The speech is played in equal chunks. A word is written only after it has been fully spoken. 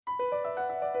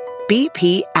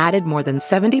BP added more than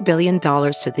 $70 billion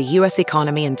to the U.S.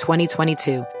 economy in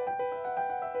 2022.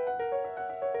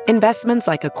 Investments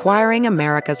like acquiring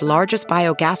America's largest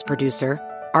biogas producer,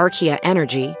 Archaea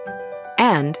Energy,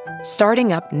 and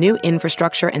starting up new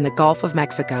infrastructure in the Gulf of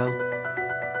Mexico.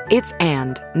 It's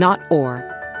and, not or.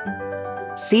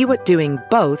 See what doing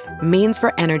both means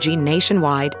for energy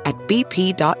nationwide at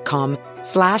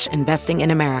bp.com/investing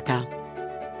in America.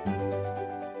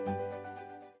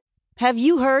 Have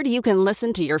you heard you can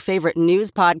listen to your favorite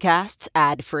news podcasts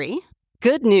ad-free?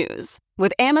 Good news.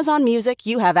 With Amazon Music,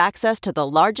 you have access to the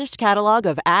largest catalog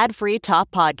of ad-free top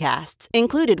podcasts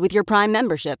included with your Prime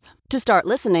membership. To start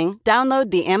listening, download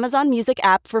the Amazon Music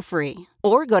app for free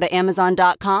or go to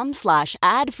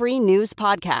amazon.com/ad-free news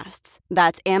podcasts.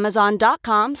 That's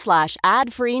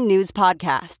amazon.com/ad-free news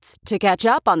podcasts to catch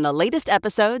up on the latest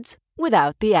episodes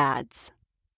without the ads.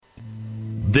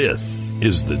 This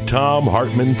is the Thom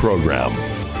Hartmann Program.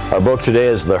 Our book today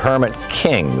is The Hermit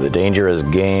King, The Dangerous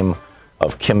Game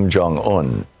of Kim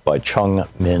Jong-un by Chung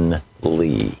Min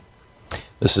Lee.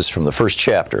 This is from the first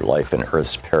chapter, Life in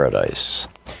Earth's Paradise.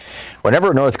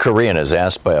 Whenever a North Korean is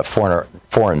asked by a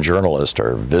foreign journalist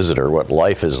or visitor what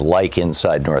life is like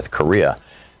inside North Korea,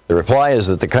 the reply is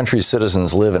that the country's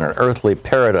citizens live in an earthly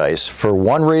paradise for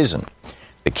one reason: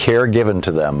 the care given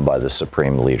to them by the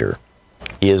supreme leader.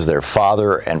 He is their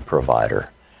father and provider.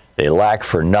 They lack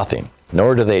for nothing,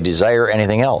 nor do they desire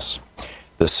anything else.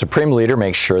 The supreme leader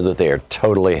makes sure that they are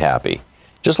totally happy.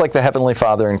 Just like the Heavenly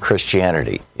Father in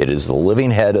Christianity, it is the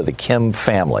living head of the Kim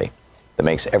family that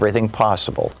makes everything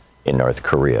possible in North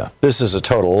Korea. This is a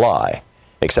total lie,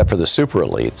 except for the super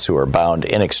elites who are bound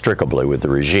inextricably with the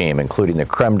regime, including the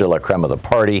creme de la creme of the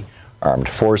party, armed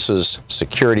forces,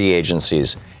 security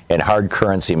agencies, and hard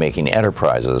currency making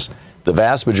enterprises. The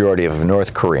vast majority of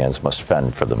North Koreans must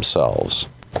fend for themselves.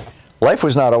 Life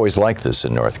was not always like this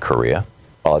in North Korea.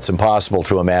 While it's impossible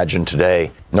to imagine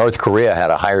today, North Korea had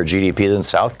a higher GDP than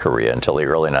South Korea until the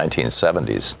early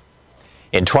 1970s.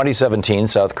 In 2017,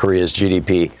 South Korea's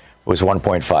GDP was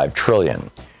 1.5 trillion,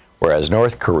 whereas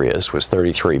North Korea's was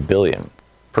 33 billion.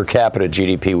 Per capita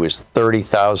GDP was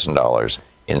 $30,000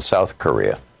 in South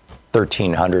Korea,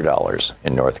 $1,300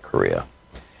 in North Korea.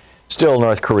 Still,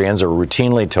 North Koreans are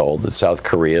routinely told that South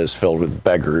Korea is filled with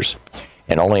beggars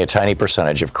and only a tiny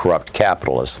percentage of corrupt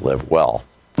capitalists live well.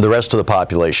 The rest of the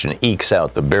population ekes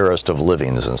out the barest of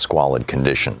livings in squalid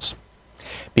conditions.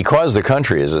 Because the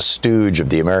country is a stooge of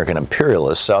the American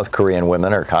imperialists, South Korean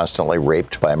women are constantly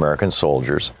raped by American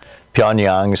soldiers,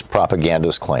 Pyongyang's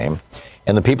propagandists claim,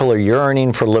 and the people are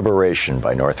yearning for liberation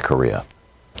by North Korea.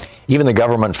 Even the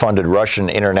government-funded Russian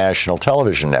international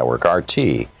television network,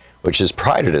 RT, which has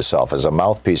prided itself as a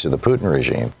mouthpiece of the Putin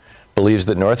regime, believes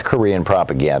that North Korean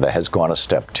propaganda has gone a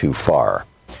step too far.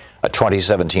 A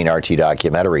 2017 RT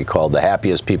documentary called The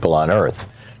Happiest People on Earth,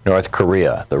 North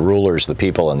Korea, the rulers, the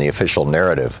people, and the official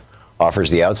narrative, offers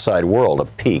the outside world a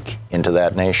peek into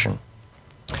that nation.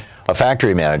 A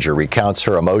factory manager recounts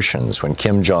her emotions when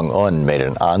Kim Jong-un made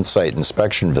an on-site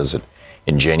inspection visit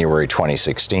in January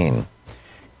 2016.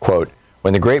 Quote,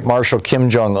 "When the great Marshal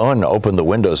Kim Jong-un opened the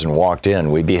windows and walked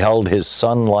in, we beheld his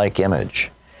sun-like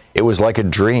image. It was like a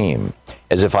dream,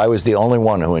 as if I was the only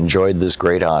one who enjoyed this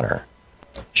great honor."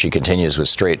 She continues with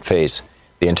straight face,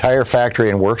 "The entire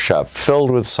factory and workshop filled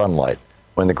with sunlight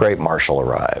when the great Marshal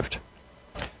arrived."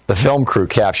 The film crew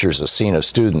captures a scene of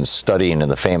students studying in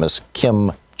the famous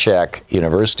Kim Chak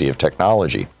University of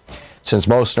Technology. Since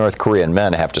most North Korean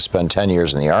men have to spend 10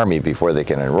 years in the Army before they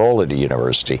can enroll at a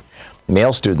university,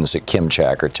 male students at Kim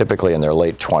Chak are typically in their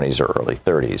late 20s or early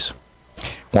 30s.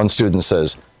 One student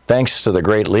says, "Thanks to the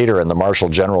great leader and the Marshal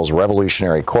General's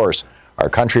revolutionary course, our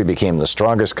country became the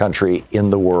strongest country in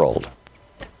the world."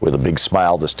 With a big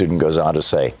smile, the student goes on to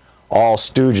say, "All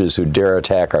stooges who dare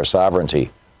attack our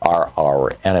sovereignty are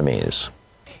our enemies."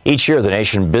 Each year, the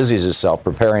nation busies itself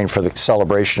preparing for the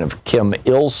celebration of Kim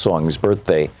Il-sung's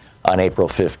birthday on April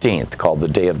 15th, called the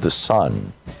Day of the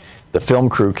Sun. The film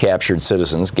crew captured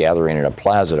citizens gathering in a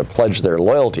plaza to pledge their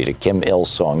loyalty to Kim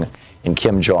Il-sung and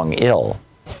Kim Jong-il.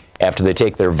 After they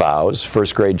take their vows,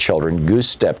 first-grade children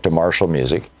goose-step to martial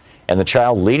music, and the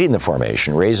child leading the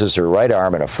formation raises her right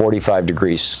arm in a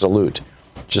 45-degree salute,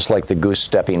 just like the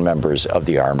goose-stepping members of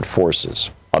the armed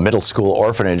forces. A middle school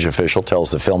orphanage official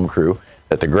tells the film crew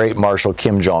that the great Marshal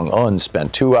Kim Jong-un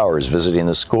spent 2 hours visiting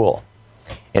the school.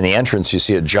 In the entrance, you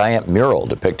see a giant mural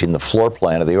depicting the floor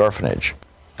plan of the orphanage.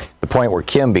 The point where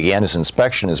Kim began his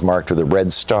inspection is marked with a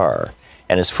red star,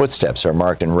 and his footsteps are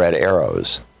marked in red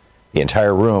arrows. The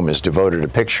entire room is devoted to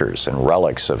pictures and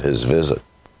relics of his visit.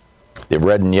 The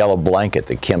red and yellow blanket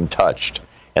that Kim touched,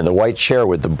 and the white chair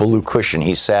with the blue cushion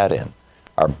he sat in,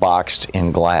 are boxed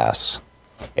in glass.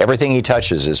 Everything he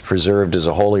touches is preserved as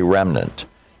a holy remnant,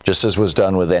 just as was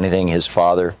done with anything his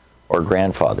father or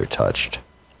grandfather touched.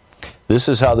 This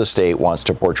is how the state wants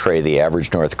to portray the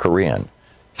average North Korean,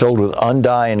 filled with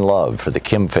undying love for the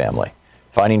Kim family,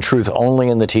 finding truth only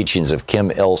in the teachings of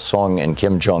Kim Il-sung and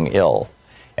Kim Jong-il,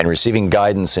 and receiving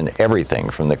guidance in everything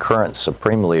from the current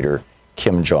supreme leader,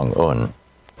 Kim Jong-un.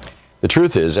 The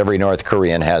truth is, every North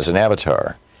Korean has an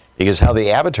avatar, because how the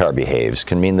avatar behaves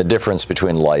can mean the difference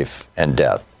between life and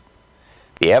death.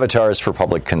 The avatar is for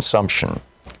public consumption,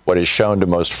 what is shown to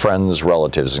most friends,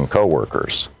 relatives, and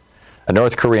co-workers. A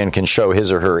North Korean can show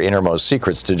his or her innermost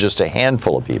secrets to just a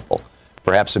handful of people,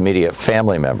 perhaps immediate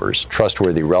family members,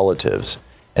 trustworthy relatives,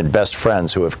 and best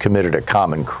friends who have committed a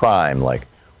common crime like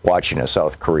watching a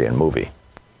South Korean movie.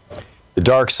 The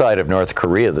dark side of North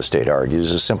Korea, the state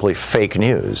argues, is simply fake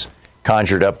news,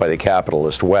 conjured up by the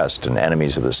capitalist West and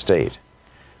enemies of the state.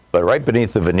 But right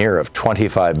beneath the veneer of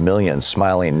 25 million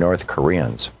smiling North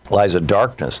Koreans lies a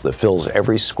darkness that fills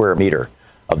every square meter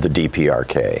of the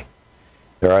DPRK.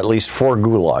 There are at least 4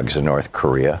 gulags in North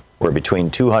Korea, where between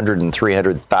 200 and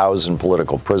 300,000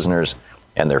 political prisoners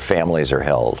and their families are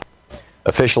held.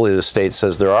 Officially, the state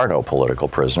says there are no political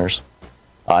prisoners.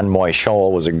 An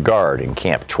Moy-Shol was a guard in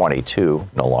Camp 22,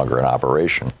 no longer in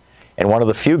operation, and one of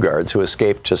the few guards who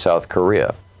escaped to South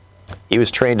Korea. He was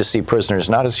trained to see prisoners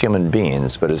not as human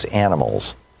beings, but as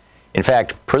animals. In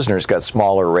fact, prisoners got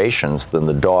smaller rations than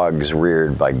the dogs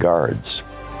reared by guards.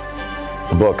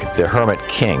 The book, The Hermit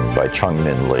King by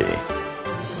Chung-Min Lee.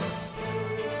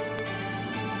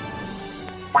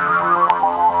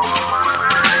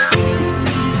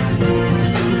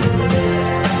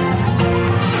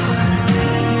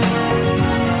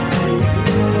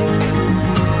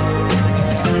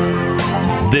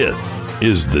 This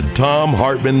is the Thom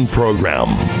Hartmann Program.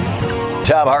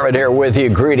 Thom Hartmann here with you.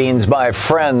 Greetings, my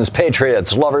friends,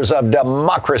 patriots, lovers of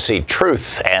democracy,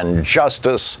 truth, and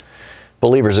justice,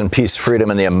 believers in peace,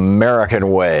 freedom, and the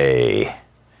American way.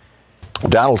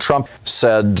 Donald Trump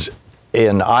said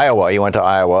in Iowa, he went to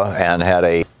Iowa and had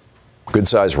a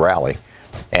good-sized rally,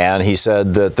 and he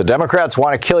said that the Democrats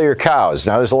want to kill your cows.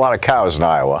 Now, there's a lot of cows in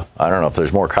Iowa. I don't know if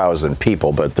there's more cows than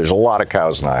people, but there's a lot of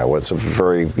cows in Iowa. It's a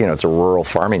very, it's a rural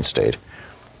farming state.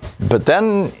 But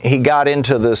then he got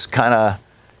into this kind of,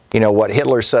 what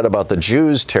Hitler said about the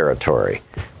Jews territory.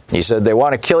 He said, they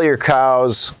want to kill your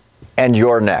cows, and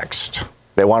you're next.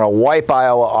 They want to wipe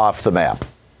Iowa off the map.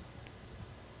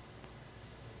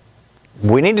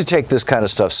 We need to take this kind of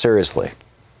stuff seriously.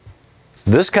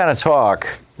 This kind of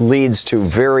talk leads to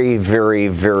very, very,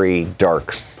 very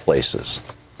dark places.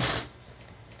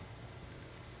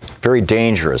 Very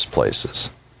dangerous places.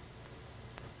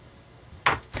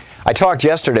 I talked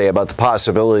yesterday about the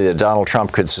possibility that Donald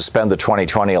Trump could suspend the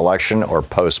 2020 election or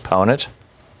postpone it.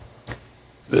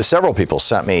 Several people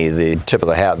sent me the tip of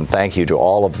the hat, and thank you to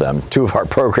all of them, 2 of our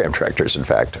program directors, in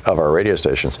fact, of our radio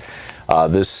stations.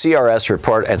 This CRS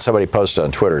report, and somebody posted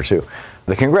on Twitter, too.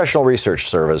 The Congressional Research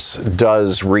Service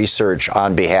does research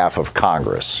on behalf of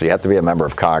Congress. You have to be a member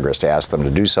of Congress to ask them to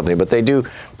do something, but they do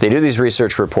these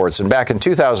research reports. And back in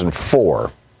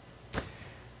 2004,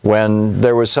 when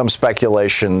there was some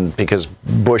speculation because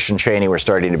Bush and Cheney were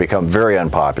starting to become very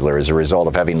unpopular as a result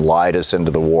of having lied us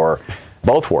into the war,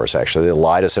 both wars actually, they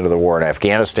lied us into the war in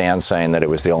Afghanistan, saying that it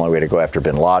was the only way to go after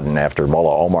bin Laden after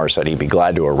Mullah Omar said he'd be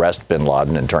glad to arrest bin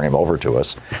Laden and turn him over to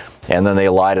us. And then they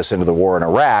lied us into the war in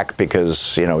Iraq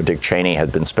because, Dick Cheney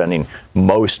had been spending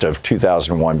most of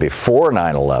 2001 before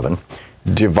 9/11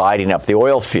 dividing up the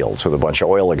oil fields with a bunch of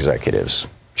oil executives.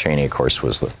 Cheney, of course,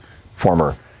 was the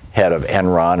former head of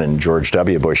Enron, and George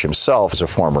W. Bush himself is a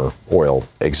former oil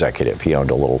executive. He owned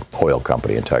a little oil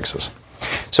company in Texas.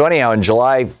 So anyhow, in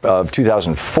July of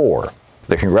 2004,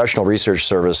 the Congressional Research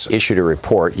Service issued a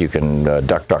report, you can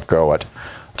DuckDuckGo it,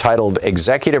 titled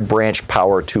Executive Branch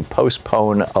Power to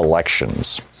Postpone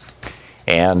Elections.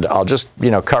 And I'll just,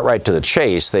 cut right to the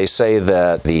chase. They say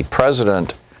that the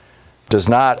president does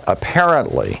not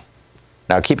apparently,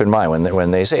 now keep in mind, when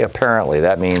they say apparently,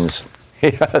 that means,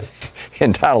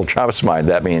 in Donald Trump's mind,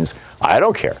 that means, I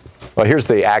don't care. Well, here's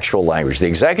the actual language. The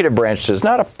executive branch does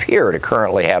not appear to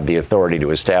currently have the authority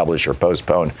to establish or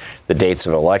postpone the dates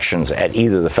of elections at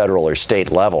either the federal or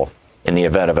state level in the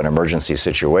event of an emergency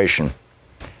situation.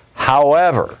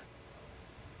 However,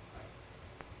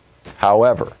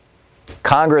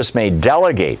 Congress may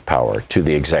delegate power to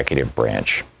the executive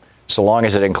branch so long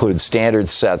as it includes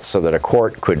standards set so that a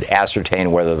court could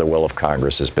ascertain whether the will of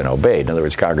Congress has been obeyed. In other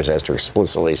words, Congress has to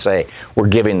explicitly say, we're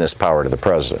giving this power to the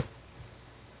president.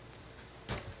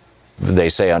 They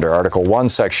say under Article 1,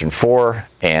 Section 4,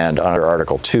 and under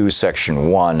Article 2, Section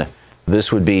 1,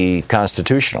 this would be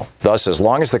constitutional. Thus, as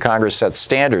long as the Congress sets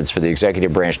standards for the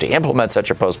executive branch to implement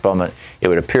such a postponement, it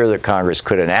would appear that Congress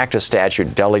could enact a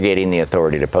statute delegating the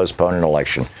authority to postpone an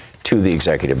election to the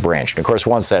executive branch. And of course,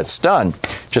 once that's done,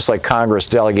 just like Congress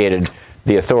delegated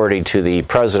the authority to the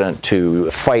president to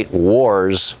fight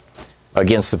wars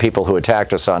against the people who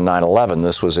attacked us on 9/11,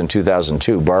 this was in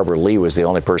 2002. Barbara Lee was the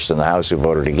only person in the House who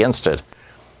voted against it.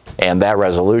 And that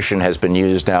resolution has been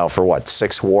used now for,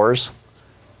 6 wars?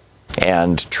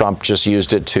 And Trump just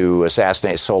used it to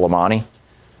assassinate Soleimani.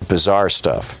 Bizarre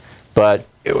stuff. But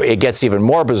it gets even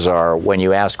more bizarre when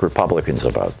you ask Republicans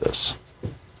about this.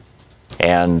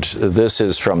 And this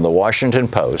is from the Washington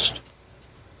Post.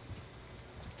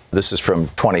 This is from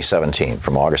 2017,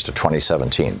 from August of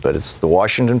 2017, but it's the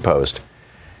Washington Post.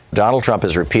 Donald Trump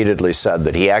has repeatedly said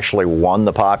that he actually won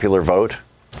the popular vote.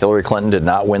 Hillary Clinton did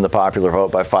not win the popular vote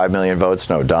by 5 million votes.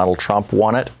 No, Donald Trump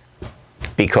won it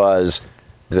because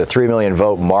the 3 million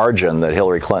vote margin that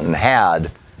Hillary Clinton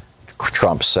had,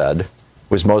 Trump said,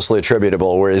 was mostly attributable,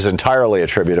 or is entirely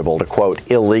attributable to, quote,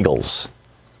 illegals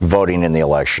voting in the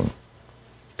election.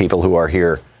 People who are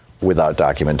here without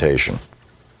documentation.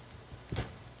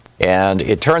 And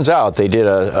it turns out they did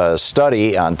a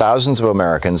study on thousands of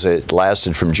Americans. It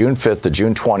lasted from June 5th to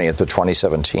June 20th of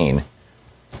 2017.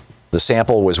 The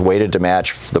sample was weighted to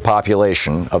match the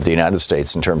population of the United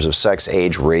States in terms of sex,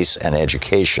 age, race, and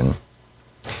education.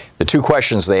 The 2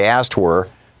 questions they asked were,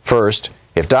 first,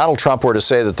 if Donald Trump were to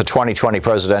say that the 2020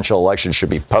 presidential election should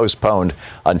be postponed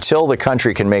until the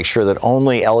country can make sure that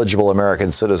only eligible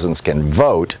American citizens can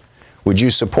vote, would you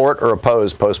support or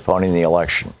oppose postponing the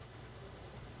election?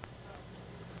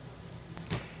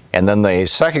 And then the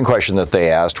second question that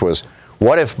they asked was,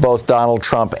 what if both Donald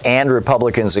Trump and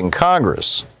Republicans in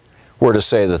Congress were to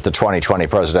say that the 2020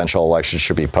 presidential election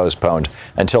should be postponed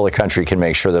until the country can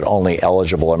make sure that only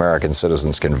eligible American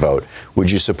citizens can vote?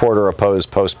 Would you support or oppose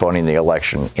postponing the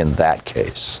election in that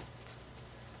case?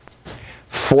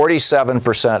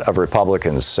 47% of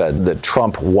Republicans said that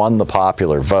Trump won the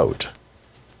popular vote.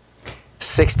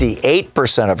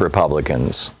 68% of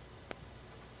Republicans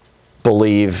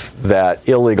believe that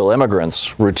illegal immigrants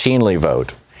routinely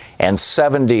vote, and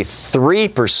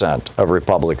 73% of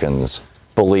Republicans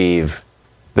believe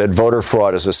that voter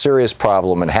fraud is a serious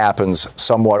problem and happens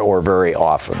somewhat or very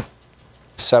often.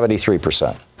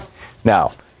 73%.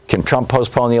 Now, can Trump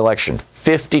postpone the election?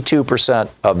 52%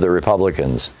 of the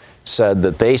Republicans said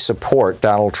that they support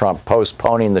Donald Trump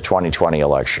postponing the 2020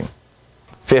 election.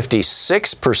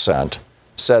 56%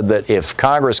 said that if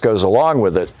Congress goes along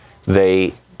with it,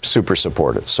 they super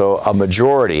support it. So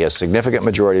a significant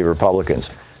majority of Republicans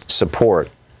support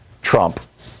Trump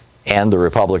and the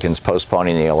Republicans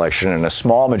postponing the election, and a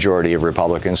small majority of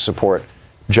Republicans support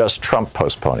just Trump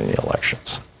postponing the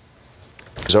elections.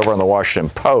 Because over on the Washington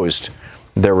Post,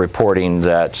 they're reporting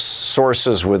that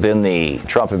sources within the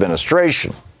Trump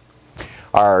administration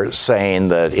are saying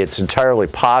that it's entirely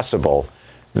possible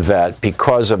that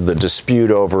because of the dispute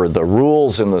over the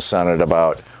rules in the Senate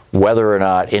about whether or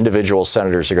not individual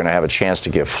senators are going to have a chance to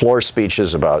give floor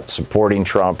speeches about supporting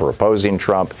Trump or opposing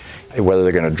Trump, whether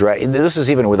they're going to drag. This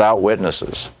is even without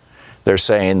witnesses. They're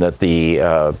saying that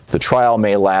the trial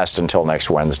may last until next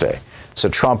Wednesday. So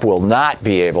Trump will not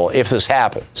be able, if this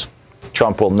happens,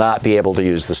 Trump will not be able to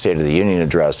use the State of the Union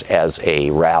address as a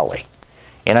rally.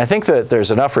 And I think that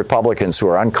there's enough Republicans who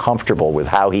are uncomfortable with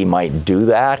how he might do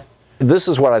that. This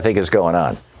is what I think is going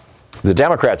on. The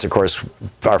Democrats, of course,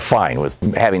 are fine with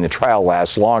having the trial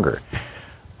last longer.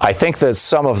 I think that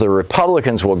some of the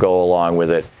Republicans will go along with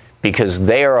it because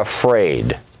they are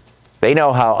afraid. They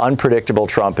know how unpredictable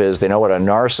Trump is. They know what a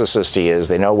narcissist he is.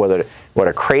 They know what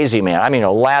a crazy man. I mean,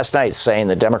 last night saying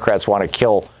the Democrats want to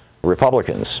kill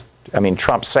Republicans. I mean,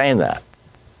 Trump saying that.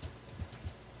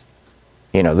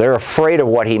 They're afraid of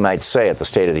what he might say at the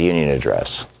State of the Union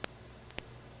address.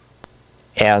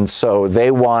 And so they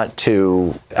want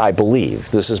to, I believe,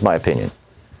 this is my opinion,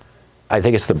 I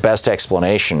think it's the best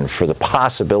explanation for the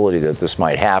possibility that this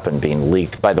might happen being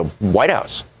leaked by the White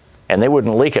House. And they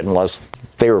wouldn't leak it unless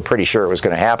they were pretty sure it was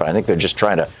going to happen. I think they're just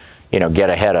trying to, get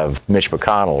ahead of Mitch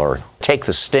McConnell or take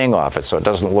the sting off it so it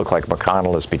doesn't look like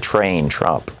McConnell is betraying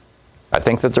Trump. I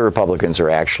think that the Republicans are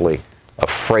actually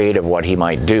afraid of what he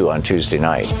might do on Tuesday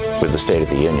night with the State of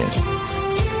the Union.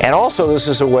 And also, this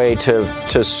is a way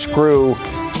to screw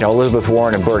Elizabeth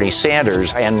Warren and Bernie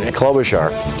Sanders and Klobuchar,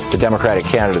 the Democratic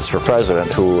candidates for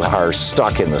president, who are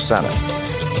stuck in the Senate.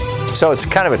 So it's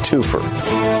kind of a twofer.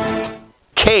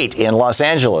 Kate in Los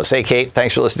Angeles. Hey, Kate.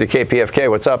 Thanks for listening to KPFK.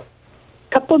 What's up?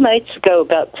 A couple nights ago,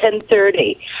 about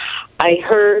 10:30, I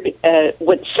heard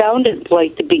what sounded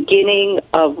like the beginning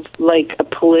of like a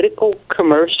political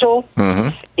commercial.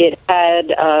 Mm-hmm. It had,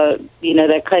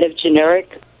 that kind of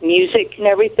generic music and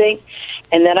everything.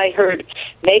 And then I heard,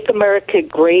 "Make America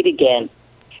Great Again."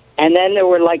 And then there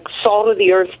were like salt of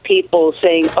the earth people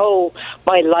saying, "Oh,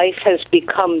 my life has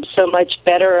become so much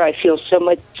better. I feel so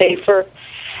much safer,"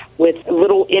 with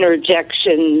little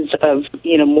interjections of,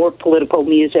 more political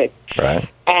music. Right.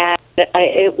 And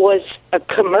it was a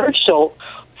commercial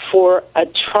for a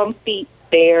Trumpy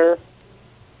bear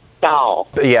doll.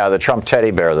 Yeah, the Trump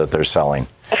teddy bear that they're selling.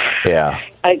 Yeah.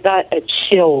 I got a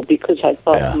chill because I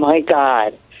thought, my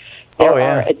God, there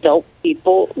are adult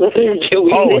people that are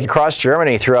doing it. Across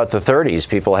Germany throughout the 30s,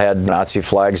 people had Nazi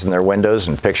flags in their windows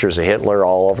and pictures of Hitler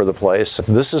all over the place.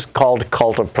 This is called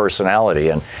cult of personality,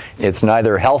 and it's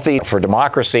neither healthy for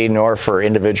democracy nor for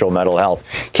individual mental health.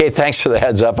 Kate, thanks for the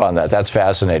heads up on that. That's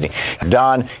fascinating.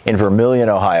 Don in Vermilion,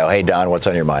 Ohio. Hey, Don, what's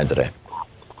on your mind today?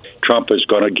 Trump is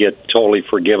going to get totally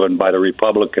forgiven by the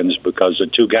Republicans because the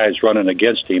two guys running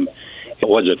against him,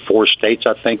 was it 4 states,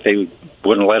 I think, they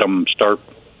wouldn't let him start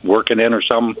working in or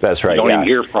something? That's right. You don't even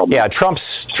hear from him. Yeah,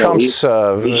 Trump's he's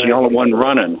the only one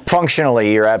running.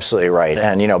 Functionally, you're absolutely right.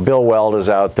 And, Bill Weld is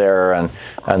out there, and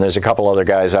there's a couple other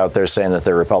guys out there saying that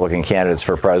they're Republican candidates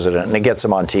for president, and it gets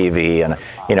them on TV, and,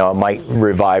 it might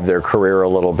revive their career a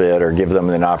little bit or give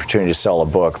them an opportunity to sell a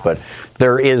book. But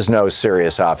there is no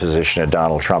serious opposition to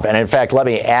Donald Trump. And, in fact, let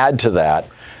me add to that.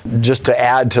 Just to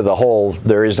add to the whole,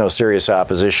 there is no serious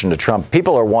opposition to Trump.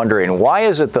 People are wondering, why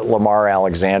is it that Lamar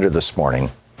Alexander this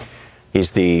morning, he's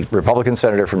the Republican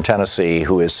senator from Tennessee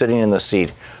who is sitting in the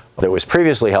seat that was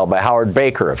previously held by Howard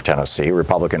Baker of Tennessee,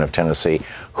 Republican of Tennessee,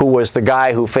 who was the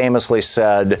guy who famously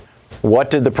said, "What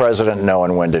did the president know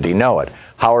and when did he know it?"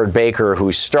 Howard Baker,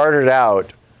 who started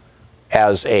out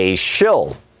as a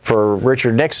shill for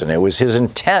Richard Nixon. It was his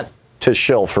intent to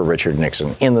shill for Richard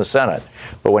Nixon in the Senate.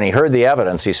 But when he heard the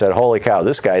evidence, he said, "Holy cow,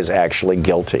 this guy's actually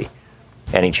guilty."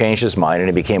 And he changed his mind, and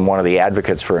he became one of the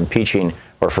advocates for impeaching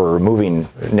or for removing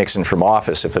Nixon from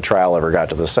office if the trial ever got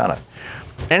to the Senate.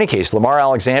 In any case, Lamar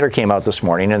Alexander came out this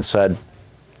morning and said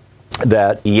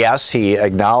that, yes, he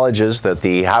acknowledges that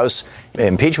the House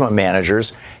impeachment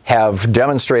managers have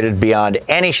demonstrated beyond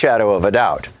any shadow of a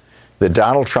doubt that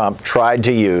Donald Trump tried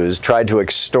to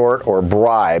extort or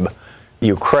bribe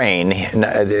Ukraine. And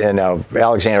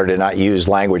Alexander did not use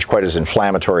language quite as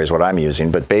inflammatory as what I'm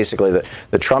using, but basically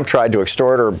the Trump tried to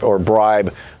extort or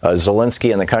bribe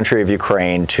Zelensky and the country of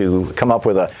Ukraine to come up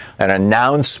with an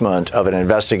announcement of an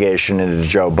investigation into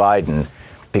Joe Biden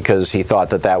because he thought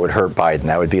that would hurt Biden.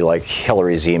 That would be like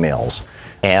Hillary's emails.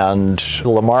 And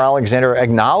Lamar Alexander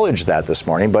acknowledged that this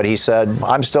morning, but he said,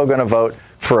 "I'm still going to vote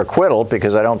for acquittal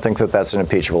because I don't think that that's an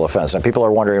impeachable offense." And people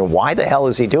are wondering, why the hell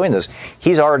is he doing this?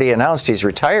 He's already announced he's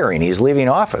retiring. He's leaving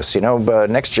office.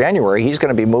 Next January, he's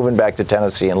going to be moving back to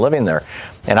Tennessee and living there.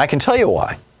 And I can tell you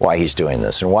why he's doing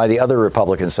this and why the other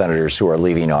Republican senators who are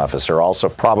leaving office are also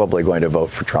probably going to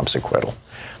vote for Trump's acquittal.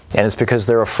 And it's because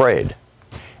they're afraid.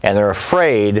 And they're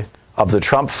afraid of the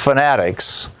Trump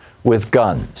fanatics with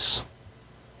guns.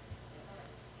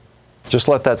 Just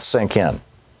let that sink in.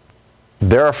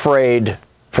 They're afraid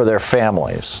for their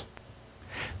families.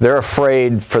 They're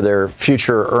afraid for their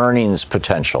future earnings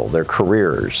potential, their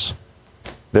careers.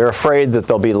 They're afraid that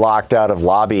they'll be locked out of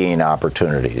lobbying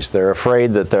opportunities. They're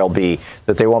afraid that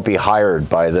they won't be hired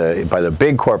by the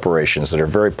big corporations that are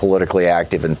very politically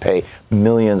active and pay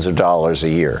millions of dollars a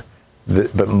year.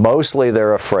 But mostly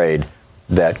they're afraid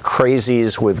that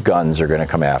crazies with guns are going to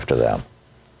come after them.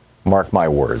 Mark my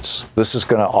words. This is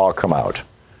going to all come out.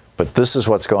 But this is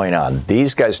what's going on.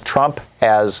 These guys, Trump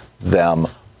has them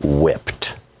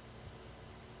whipped.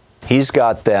 He's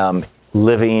got them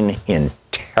living in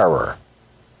terror,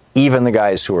 even the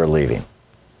guys who are leaving.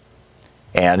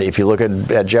 And if you look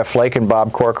at Jeff Flake and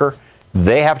Bob Corker,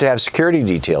 they have to have security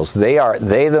details.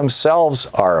 They themselves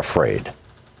are afraid.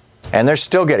 And they're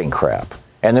still getting crap.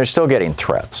 And they're still getting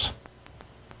threats.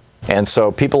 And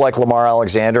so people like Lamar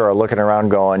Alexander are looking around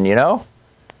going,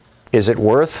 is it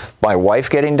worth my wife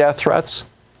getting death threats?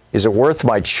 Is it worth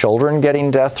my children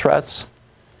getting death threats?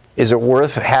 Is it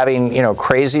worth having,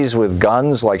 crazies with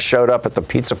guns like showed up at the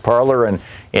pizza parlor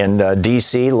in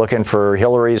D.C. looking for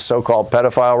Hillary's so-called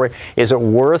pedophile? Is it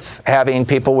worth having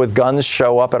people with guns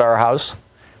show up at our house?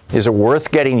 Is it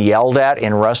worth getting yelled at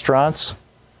in restaurants?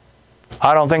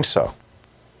 I don't think so.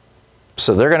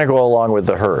 So they're going to go along with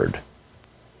the herd.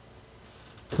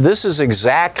 This is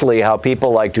exactly how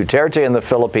people like Duterte in the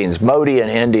Philippines, Modi in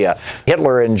India,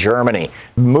 Hitler in Germany,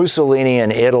 Mussolini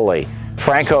in Italy,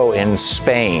 Franco in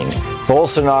Spain,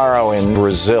 Bolsonaro in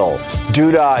Brazil,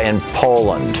 Duda in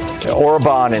Poland,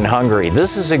 Orban in Hungary.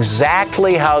 This is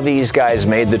exactly how these guys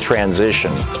made the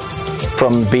transition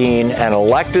from being an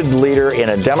elected leader in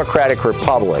a democratic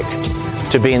republic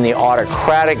to being the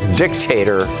autocratic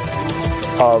dictator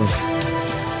of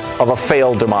a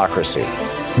failed democracy.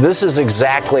 This is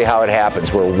exactly how it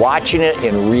happens. We're watching it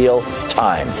in real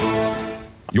time.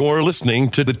 You're listening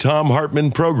to the Thom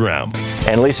Hartmann Program.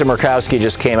 And Lisa Murkowski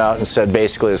just came out and said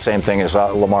basically the same thing as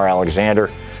Lamar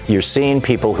Alexander. You're seeing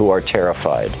people who are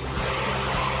terrified.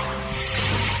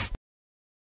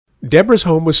 Deborah's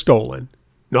home was stolen.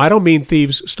 No, I don't mean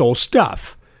thieves stole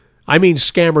stuff. I mean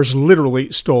scammers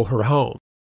literally stole her home.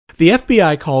 The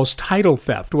FBI calls title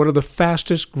theft one of the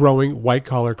fastest growing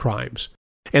white-collar crimes.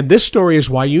 And this story is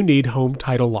why you need Home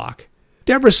Title Lock.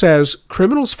 Deborah says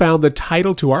criminals found the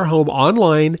title to our home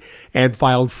online and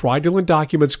filed fraudulent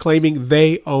documents claiming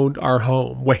they owned our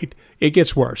home. Wait, it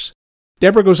gets worse.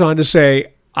 Deborah goes on to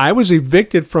say, I was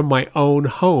evicted from my own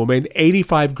home and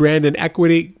 $85,000 in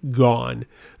equity gone.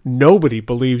 Nobody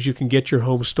believes you can get your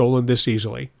home stolen this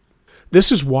easily.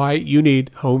 This is why you need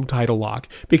Home Title Lock,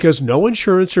 because no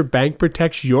insurance or bank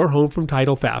protects your home from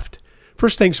title theft.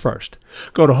 First things first,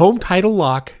 go to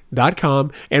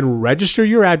HomeTitleLock.com and register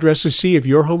your address to see if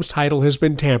your home's title has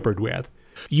been tampered with.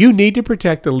 You need to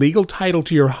protect the legal title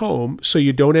to your home so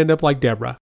you don't end up like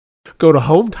Deborah. Go to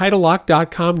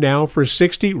HomeTitleLock.com now for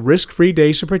 60 risk-free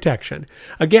days of protection.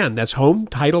 Again, that's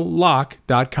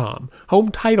HomeTitleLock.com.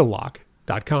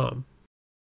 HomeTitleLock.com.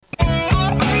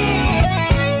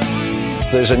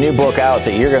 There's a new book out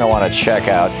that you're going to want to check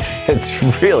out. It's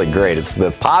really great. It's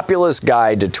The Populist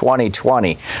Guide to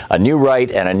 2020. A New Right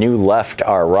and a New Left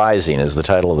Are Rising is the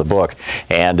title of the book.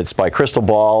 And it's by Krystal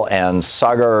Ball and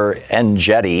Saagar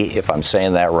Enjeti, if I'm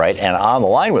saying that right. And on the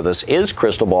line with us is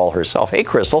Krystal Ball herself. Hey,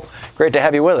 Krystal. Great to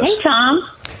have you with us. Hey, Tom.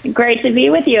 Great to be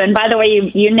with you. And by the way,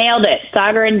 you nailed it.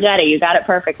 Saagar Enjeti. You got it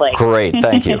perfectly. Great.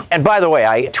 Thank you. And by the way,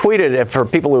 I tweeted, for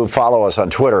people who follow us on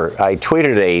Twitter, I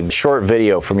tweeted a short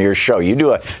video from your show. You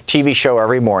do a TV show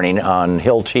every morning on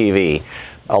Hill TV,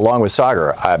 along with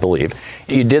Saagar, I believe.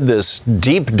 You did this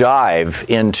deep dive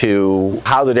into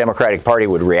how the Democratic Party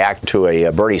would react to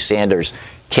a Bernie Sanders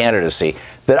candidacy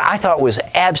that I thought was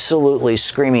absolutely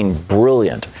screaming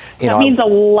brilliant. That means a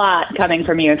lot coming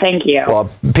from you. Thank you.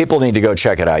 Well, people need to go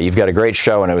check it out. You've got a great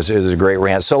show, and it was a great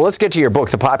rant. So let's get to your book,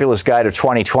 The Populist Guide of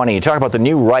 2020. You talk about the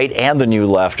new right and the new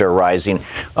left are rising.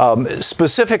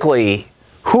 Specifically,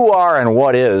 who are and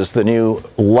what is the new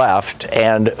left,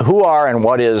 and who are and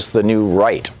what is the new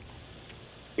right?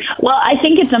 Well, I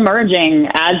think it's emerging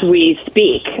as we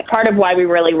speak. Part of why we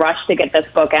really rushed to get this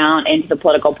book out into the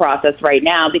political process right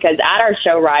now, because at our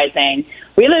show Rising,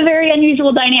 we have a very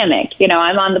unusual dynamic.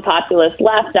 I'm on the populist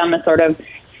left. I'm a sort of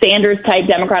Sanders-type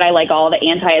Democrat. I like all the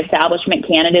anti-establishment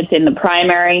candidates in the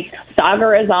primary.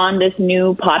 Saagar is on this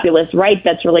new populist right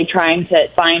that's really trying to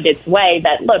find its way.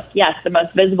 That, look, yes, the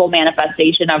most visible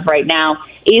manifestation of right now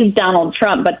is Donald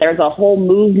Trump, but there's a whole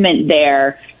movement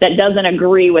there that doesn't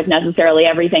agree with necessarily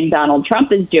everything Donald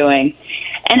Trump is doing.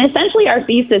 And essentially our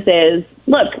thesis is,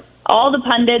 look, all the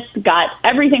pundits got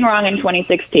everything wrong in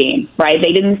 2016, right?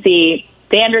 They didn't see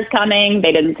Sanders coming.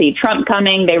 They didn't see Trump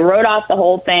coming. They wrote off the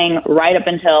whole thing right up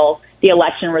until the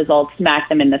election results smacked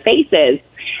them in the faces.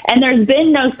 And there's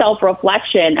been no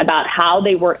self-reflection about how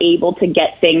they were able to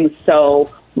get things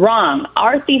so wrong.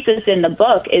 Our thesis in the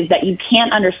book is that you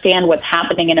can't understand what's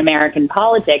happening in American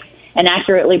politics and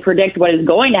accurately predict what is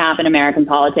going to happen in American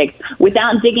politics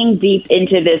without digging deep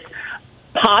into this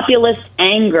populist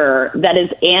anger that is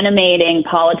animating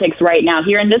politics right now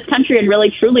here in this country and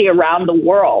really truly around the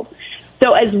world.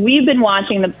 So as we've been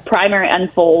watching the primary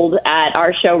unfold at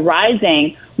our show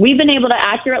Rising, we've been able to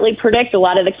accurately predict a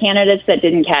lot of the candidates that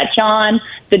didn't catch on,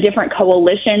 the different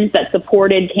coalitions that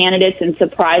supported candidates in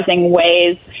surprising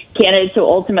ways, candidates who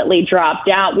ultimately dropped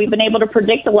out. We've been able to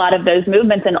predict a lot of those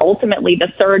movements and ultimately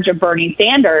the surge of Bernie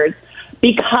Sanders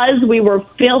because we were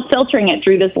filtering it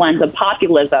through this lens of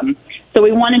populism. So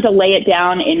we wanted to lay it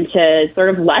down into sort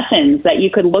of lessons that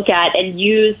you could look at and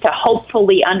use to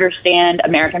hopefully understand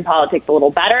American politics a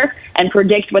little better and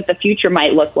predict what the future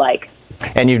might look like.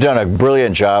 And you've done a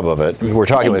brilliant job of it. We're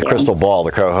talking with Krystal Ball,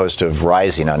 the co-host of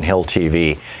Rising on Hill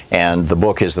TV, and the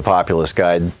book is The Populist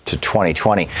Guide to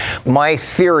 2020. My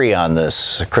theory on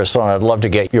this, Krystal, and I'd love to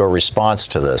get your response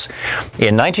to this.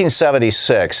 In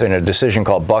 1976, in a decision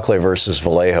called Buckley versus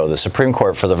Vallejo, the Supreme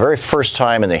Court, for the very first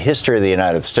time in the history of the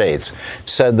United States,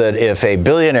 said that if a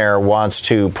billionaire wants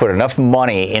to put enough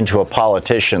money into a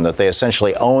politician that they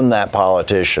essentially own that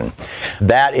politician,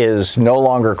 that is no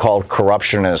longer called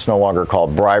corruption and it's no longer called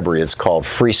called bribery. It's called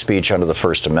free speech under the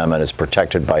First Amendment. It's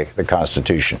protected by the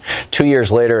Constitution. 2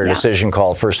 years later, a decision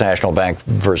called First National Bank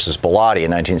versus Bellotti in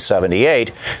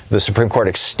 1978, the Supreme Court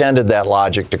extended that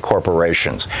logic to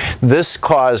corporations. This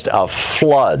caused a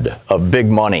flood of big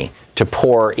money to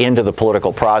pour into the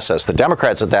political process. The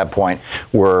Democrats at that point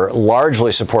were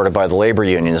largely supported by the labor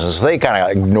unions, and so they kind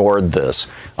of ignored this,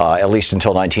 at least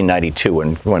until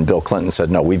 1992 when Bill Clinton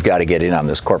said, no, we've got to get in on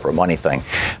this corporate money thing.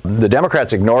 The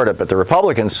Democrats ignored it, but the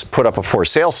Republicans put up a for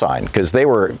sale sign because they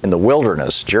were in the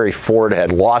wilderness. Jerry Ford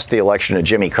had lost the election to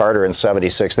Jimmy Carter in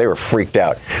 '76. They were freaked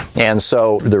out. And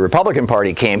so the Republican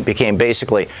Party became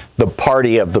basically the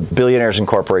party of the billionaires and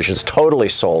corporations, totally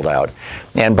sold out.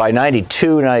 And by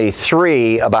 92,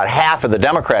 93, about half of the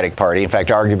Democratic Party, in fact,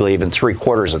 arguably even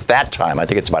 3/4 at that time, I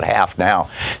think it's about half now,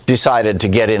 decided to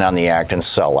get in on the act and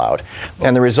sell out.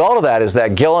 And the result of that is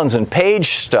that Gillens and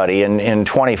Page study in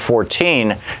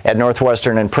 2014 at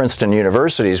Northwestern and Princeton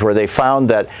universities, where they found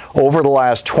that over the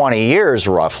last 20 years,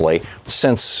 roughly,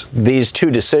 since these two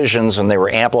decisions, and they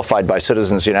were amplified by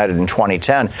Citizens United in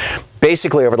 2010,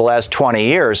 basically over the last 20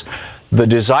 years, the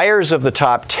desires of the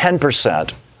top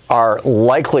 10% are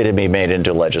likely to be made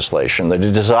into legislation. The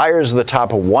desires of the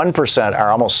top 1% are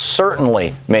almost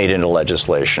certainly made into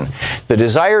legislation. The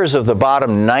desires of the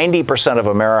bottom 90% of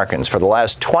Americans for the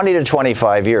last 20 to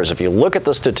 25 years, if you look at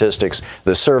the statistics,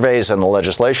 the surveys, and the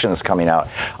legislation that's coming out,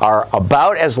 are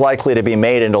about as likely to be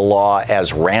made into law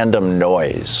as random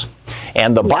noise.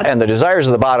 And the desires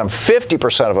of the bottom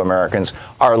 50% of Americans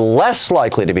are less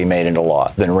likely to be made into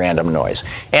law than random noise.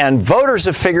 And voters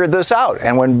have figured this out.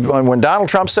 And when Donald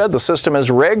Trump said the system is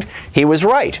rigged, he was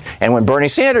right. And when Bernie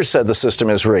Sanders said the system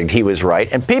is rigged, he was right.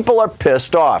 And people are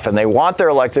pissed off, and they want their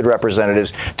elected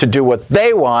representatives to do what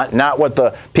they want, not what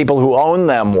the people who own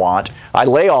them want. I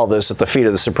lay all this at the feet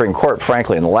of the Supreme Court,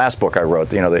 frankly, in the last book I wrote,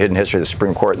 The Hidden History of the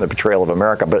Supreme Court and the Betrayal of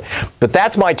America. But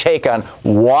that's my take on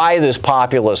why this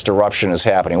populist eruption is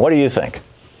happening. What do you think?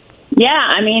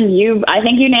 Yeah, I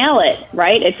think you nail it,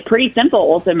 right? It's pretty simple,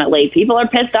 ultimately. People are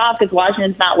pissed off because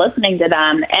Washington's not listening to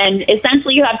them. And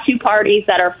essentially you have two parties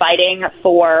that are fighting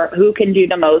for who can do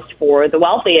the most for the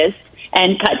wealthiest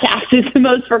and cut taxes the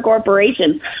most for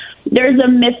corporations. There's a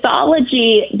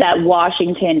mythology that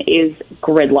Washington is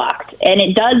gridlocked, and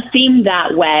it does seem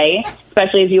that way,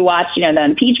 especially as you watch, the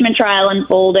impeachment trial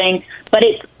unfolding. But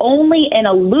it's only an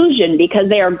illusion because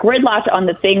they are gridlocked on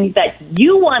the things that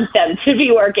you want them to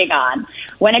be working on.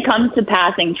 When it comes to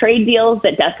passing trade deals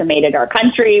that decimated our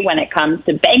country, when it comes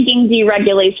to banking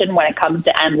deregulation, when it comes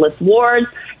to endless wars,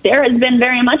 there has been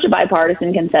very much a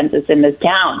bipartisan consensus in this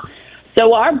town.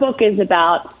 So our book is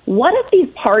about what if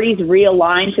these parties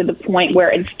realign to the point where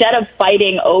instead of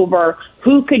fighting over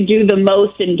who could do the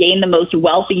most and gain the most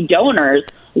wealthy donors,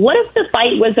 what if the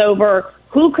fight was over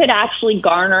who could actually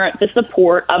garner the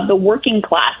support of the working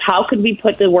class? How could we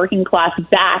put the working class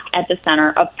back at the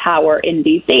center of power in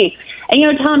D.C.?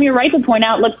 And, Tom, you're right to point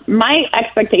out, look, my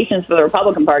expectations for the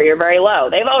Republican Party are very low.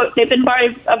 They've been part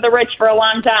of the rich for a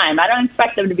long time. I don't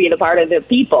expect them to be the part of the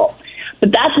people.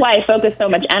 But that's why I focus so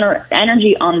much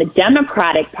energy on the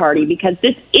Democratic Party, because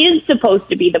this is supposed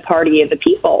to be the party of the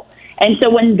people. And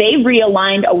so when they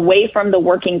realigned away from the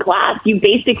working class, you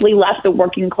basically left the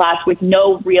working class with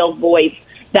no real voice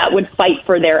that would fight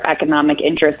for their economic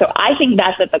interests. So I think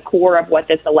that's at the core of what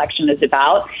this election is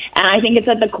about. And I think it's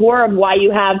at the core of why you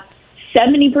have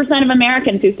 70% of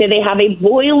Americans who say they have a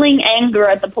boiling anger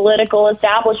at the political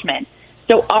establishment.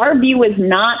 So our view is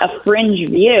not a fringe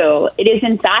view. It is,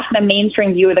 in fact, the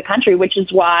mainstream view of the country, which is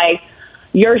why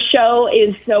your show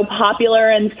is so popular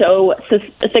and so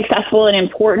successful and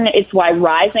important. It's why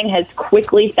Rising has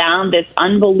quickly found this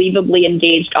unbelievably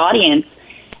engaged audience.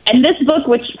 And this book,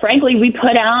 which, frankly, we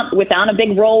put out without a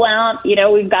big rollout,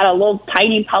 we've got a little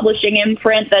tiny publishing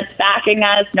imprint that's backing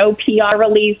us, no PR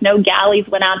release, no galleys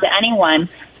went out to anyone,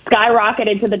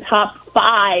 skyrocketed to the top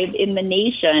 5 in the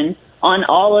nation on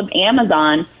all of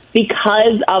Amazon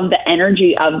because of the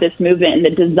energy of this movement and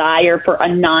the desire for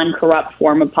a non-corrupt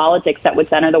form of politics that would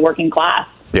center the working class.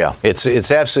 Yeah, it's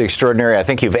absolutely extraordinary. I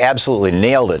think you've absolutely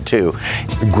nailed it, too.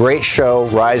 Great show,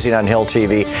 Rising on Hill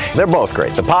TV. They're both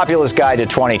great. The Populist Guide to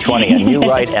 2020, A New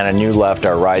Right and A New Left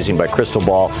are rising by Krystal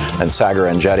Ball and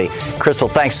Saagar Enjeti.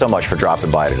 Krystal, thanks so much for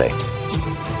dropping by today.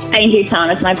 Thank you, Tom.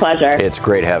 It's my pleasure. It's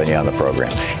great having you on the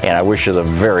program, and I wish you the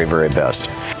very, very best.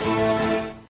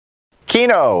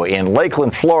 Keno in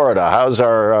Lakeland, Florida. How's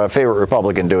our favorite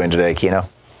Republican doing today, Keno?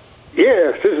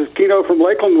 Yes, this is Keno from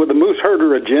Lakeland with the Moose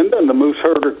Herder Agenda and the Moose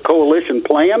Herder Coalition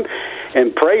Plan.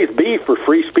 And praise be for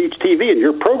Free Speech TV and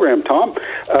your program, Tom.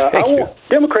 Thank you.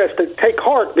 Democrats to take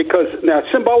heart, because now,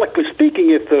 symbolically speaking,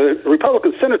 if the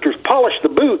Republican senators polish the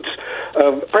boots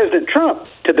of President Trump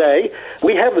today,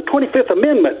 we have the 25th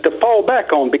Amendment to fall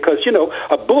back on, because,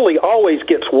 a bully always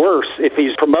gets worse if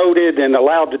he's promoted and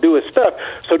allowed to do his stuff.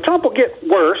 So Trump will get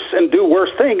worse and do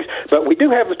worse things, but we do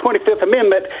have the 25th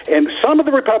Amendment, and some of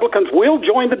the Republicans will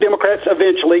join the Democrats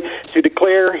eventually to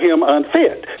declare him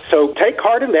unfit. So take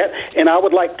heart in that, and I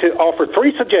would like to offer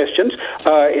 3 suggestions.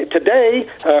 Today,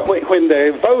 when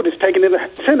the vote is taken in the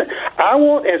Senate, I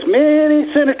want as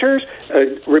many senators,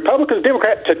 Republicans,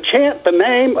 Democrats, to chant the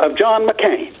name of John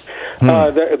McCain.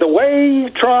 The way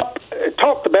Trump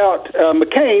talked about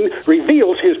McCain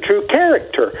reveals his true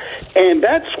character, and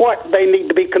that's what they need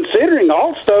to be considering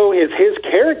also, is his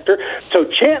character. So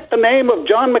chant the name of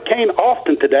John McCain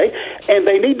often today, and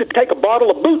they need to take a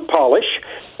bottle of boot polish,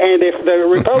 and if the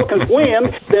Republicans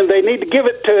win, then they need to give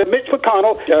it to Mitch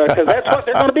McConnell, because that's what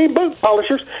they're going to be, boot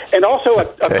polishers, and also a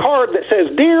card that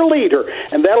says Dear Leader,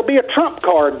 and that'll be a Trump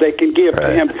card they can give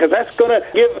to him, because that's going to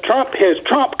give Trump his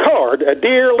Trump card, a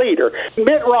Dear Leader.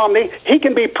 Mitt Romney, he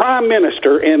can be prime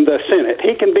minister in the Senate.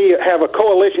 He can have a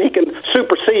coalition. He can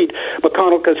supersede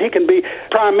McConnell, because he can be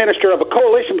prime minister of a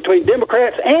coalition between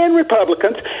Democrats and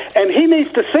Republicans, and he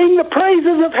needs to sing the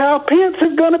praises of how Pence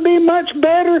is going to be much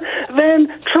better than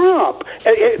Trump.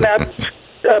 Now,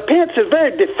 Pence is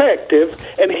very defective,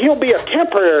 and he'll be a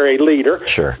temporary leader.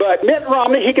 Sure. But Mitt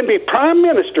Romney, he can be prime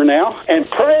minister now and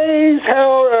praise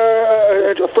how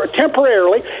for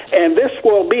temporarily, and this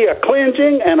will be a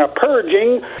cleansing and a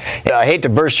purging. I hate to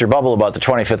burst your bubble about the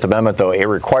 25th Amendment, though. It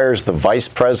requires the vice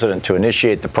president to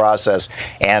initiate the process,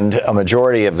 and a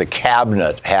majority of the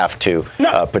cabinet have to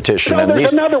petition. No, and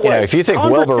there's another way. If you think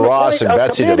Congress Wilbur Ross and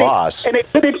Betsy DeVos, and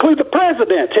it could include the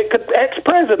presidents, it could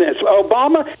ex-presidents,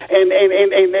 Obama and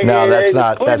no, that's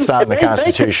not in the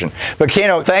Constitution. But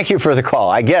Keno, thank you for the call.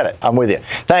 I get it. I'm with you.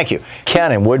 Thank you.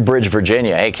 Ken in Woodbridge,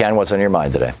 Virginia. Hey, Ken, what's on your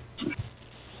mind today?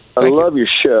 I love your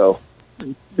show.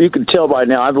 You can tell by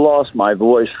now I've lost my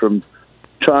voice from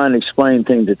trying to explain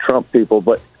things to Trump people,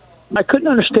 but I couldn't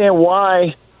understand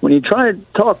why, when you try to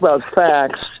talk about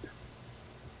facts,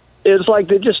 it's like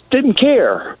they just didn't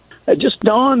care. It just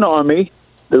dawned on me,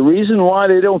 the reason why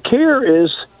they don't care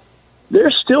is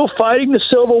they're still fighting the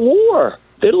Civil War.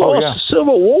 They lost the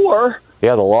Civil War.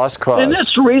 Yeah, the lost cause. And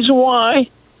that's the reason why.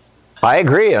 I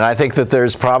agree, and I think that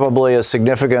there's probably a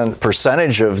significant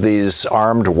percentage of these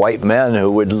armed white men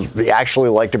who would actually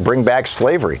like to bring back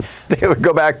slavery. They would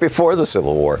go back before the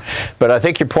Civil War. But I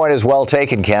think your point is well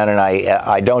taken, Ken, and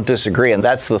I don't disagree, and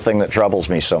that's the thing that troubles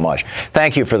me so much.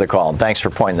 Thank you for the call, and thanks for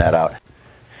pointing that out.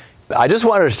 I just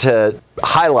wanted to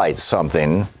highlight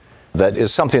something that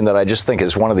is something that I just think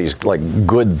is one of these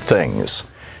good things.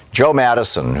 Joe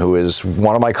Madison, who is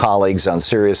one of my colleagues on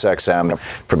Sirius XM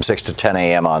from 6 to 10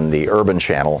 a.m. on the Urban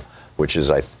Channel, which is,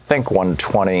 I think,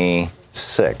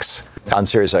 126 on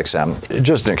Sirius XM,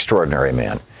 just an extraordinary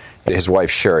man. His wife,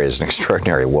 Sherry, is an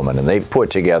extraordinary woman, and they put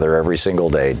together every single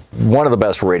day one of the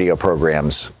best radio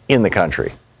programs in the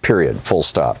country, period, full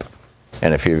stop.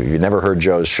 And if you've never heard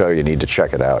Joe's show, you need to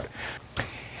check it out.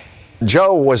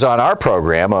 Joe was on our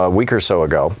program a week or so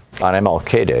ago, on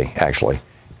MLK Day, actually,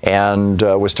 and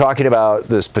was talking about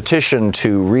this petition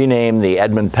to rename the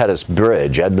Edmund Pettus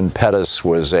Bridge. Edmund Pettus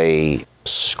was a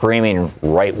screaming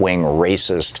right-wing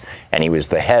racist, and he was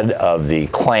the head of the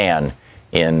Klan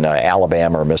in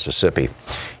Alabama or Mississippi.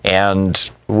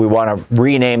 And we want to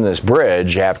rename this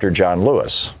bridge after John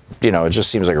Lewis. You know, it just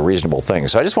seems like a reasonable thing.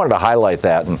 So I just wanted to highlight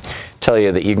that and tell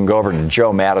you that you can go over to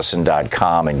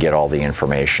joemadison.com and get all the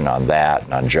information on that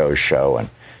and on Joe's show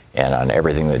and on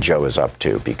everything that Joe is up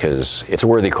to, because it's a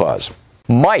worthy cause.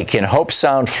 Mike in Hope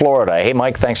Sound, Florida. Hey,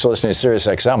 Mike, thanks for listening to Sirius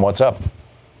XM. What's up?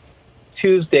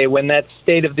 Tuesday, when that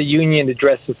State of the Union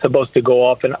address is supposed to go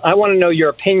off, and I want to know your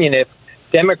opinion if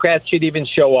Democrats should even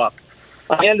show up.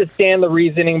 I understand the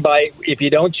reasoning by if you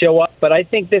don't show up, but I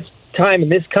think this time in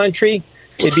this country,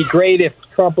 it'd be great if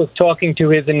Trump was talking to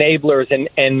his enablers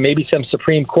and maybe some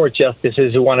Supreme Court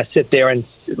justices who want to sit there and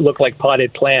look like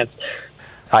potted plants.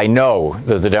 I know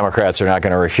that the Democrats are not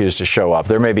going to refuse to show up.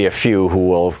 There may be a few who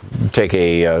will take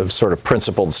a sort of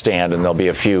principled stand, and there'll be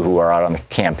a few who are out on the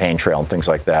campaign trail and things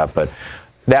like that. But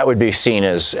that would be seen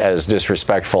as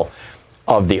disrespectful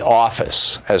of the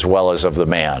office as well as of the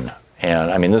man.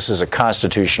 And I mean, this is a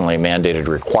constitutionally mandated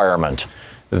requirement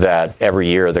that every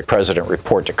year the president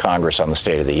report to Congress on the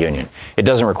State of the Union. It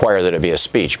doesn't require that it be a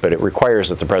speech, but it requires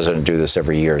that the president do this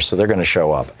every year. So they're going to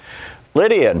show up.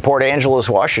 Lydia in Port Angeles,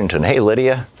 Washington. Hey,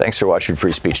 Lydia. Thanks for watching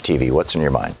Free Speech TV. What's in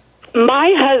your mind? My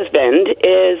husband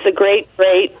is a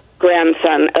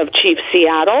great-great-grandson of Chief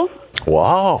Seattle.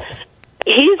 Wow.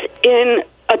 He's in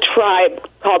a tribe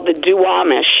called the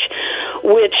Duwamish,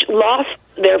 which lost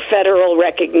their federal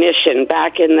recognition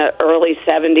back in the early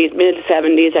 70s,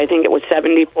 mid-70s. I think it was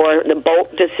 74, the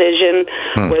Bolt decision,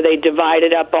 where they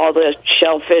divided up all the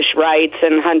shellfish rights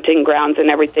and hunting grounds and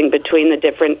everything between the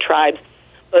different tribes.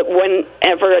 But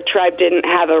whenever a tribe didn't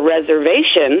have a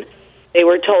reservation, they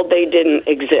were told they didn't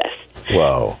exist.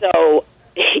 Whoa. So,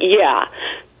 yeah.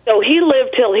 So he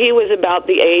lived till he was about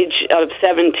the age of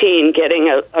 17, getting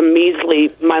a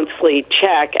measly monthly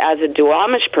check as a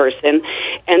Duwamish person,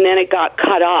 and then it got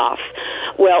cut off.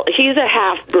 Well, he's a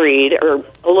half-breed, or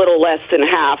a little less than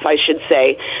half, I should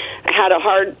say. Had a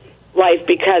hard life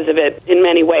because of it in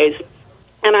many ways.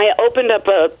 And I opened up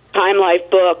a Time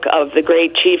Life book of the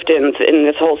great chieftains in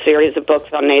this whole series of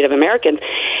books on Native Americans,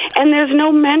 and there's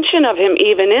no mention of him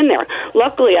even in there.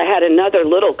 Luckily, I had another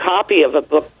little copy of a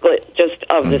booklet just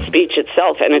of the speech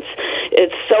itself, and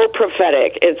it's so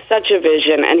prophetic. It's such a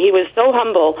vision, and he was so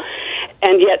humble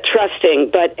and yet trusting.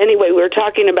 But anyway, you were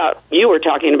talking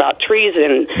about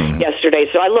treason yesterday,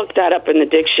 so I looked that up in the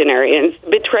dictionary, and it's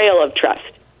betrayal of trust.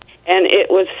 And it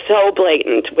was so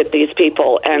blatant with these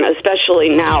people, and especially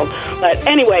now. But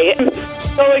anyway,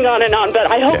 going on and on. But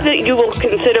I hope that you will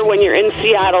consider when you're in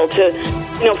Seattle to,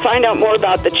 find out more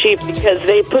about the chief, because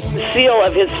they put the seal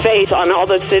of his face on all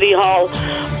the city hall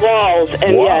walls,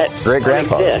 and yet great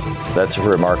grandfather. That's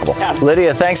remarkable. Yeah.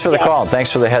 Lydia, thanks for the call.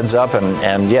 Thanks for the heads up,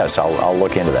 and yes, I'll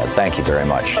look into that. Thank you very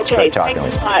much. Okay, it's great talking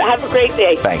with you. Have a great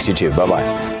day. Thanks, you too.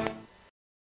 Bye-bye.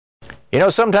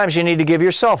 Sometimes you need to give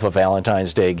yourself a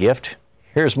Valentine's Day gift.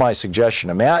 Here's my suggestion.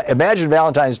 Imagine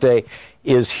Valentine's Day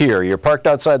is here. You're parked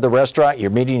outside the restaurant. You're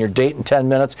meeting your date in 10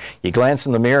 minutes. You glance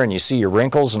in the mirror and you see your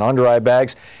wrinkles and under-eye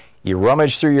bags. You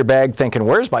rummage through your bag thinking,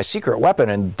 where's my secret weapon?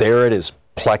 And there it is,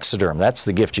 Plexiderm. That's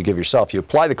the gift you give yourself. You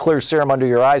apply the clear serum under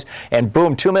your eyes, and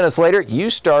boom, 2 minutes later, you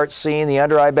start seeing the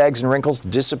under-eye bags and wrinkles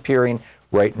disappearing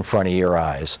right in front of your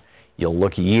eyes. You'll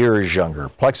look years younger.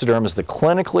 Plexiderm is the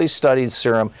clinically studied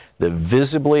serum that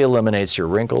visibly eliminates your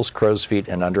wrinkles, crow's feet,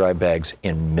 and under-eye bags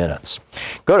in minutes.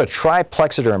 Go to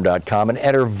tryplexiderm.com and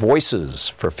enter VOICES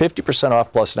for 50%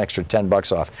 off plus an extra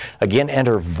 $10 off. Again,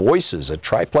 enter VOICES at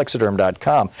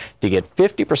tryplexiderm.com to get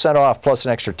 50% off plus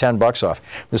an extra $10 off.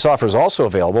 This offer is also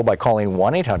available by calling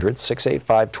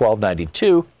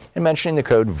 1-800-685-1292 and mentioning the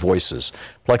code VOICES.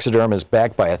 Plexiderm is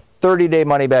backed by a 30-day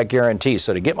money-back guarantee,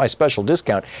 so to get my special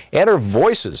discount, enter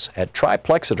VOICES at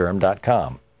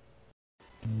tryplexiderm.com.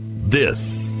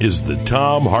 This is the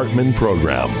Thom Hartmann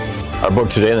Program. Our book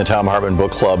today in the Thom Hartmann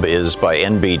Book Club is by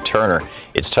N.B. Turner.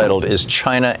 It's titled, Is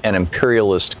China an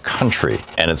Imperialist Country?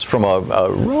 And it's from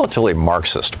a relatively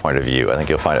Marxist point of view. I think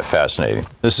you'll find it fascinating.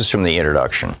 This is from the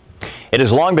introduction. It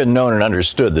has long been known and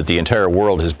understood that the entire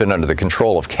world has been under the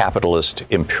control of capitalist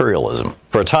imperialism.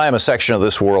 For a time, a section of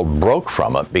this world broke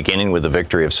from it, beginning with the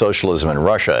victory of socialism in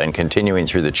Russia and continuing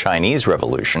through the Chinese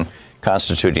Revolution,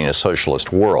 constituting a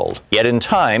socialist world. Yet in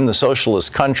time, the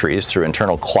socialist countries, through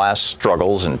internal class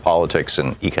struggles in politics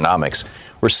and economics,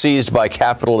 were seized by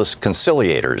capitalist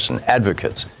conciliators and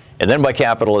advocates, and then by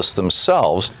capitalists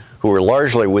themselves, who were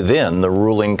largely within the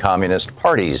ruling communist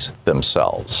parties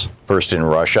themselves. First in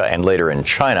Russia and later in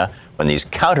China, when these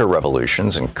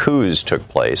counter-revolutions and coups took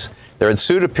place, there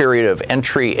ensued a period of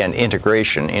entry and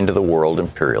integration into the world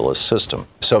imperialist system.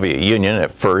 The Soviet Union,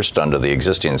 at first under the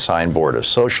existing signboard of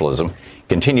socialism,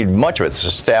 continued much of its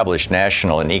established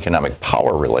national and economic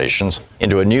power relations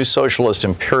into a new socialist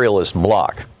imperialist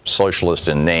bloc, socialist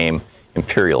in name,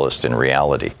 imperialist in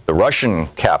reality. The Russian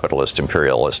capitalist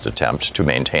imperialist attempt to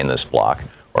maintain this bloc,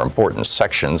 or important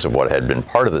sections of what had been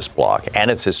part of this bloc and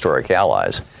its historic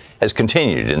allies, has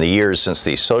continued in the years since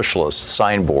the socialist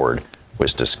signboard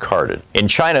was discarded. In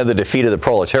China, the defeat of the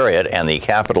proletariat and the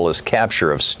capitalist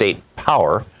capture of state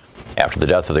power after the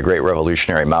death of the great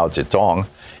revolutionary Mao Zedong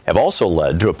have also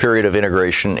led to a period of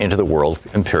integration into the world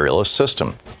imperialist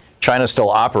system. China still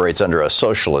operates under a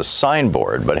socialist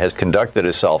signboard, but has conducted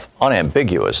itself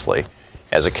unambiguously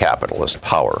as a capitalist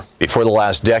power. Before the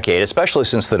last decade, especially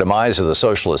since the demise of the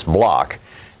socialist bloc,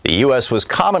 the U.S. was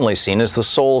commonly seen as the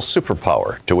sole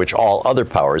superpower to which all other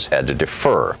powers had to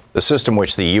defer. The system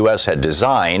which the U.S. had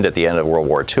designed at the end of World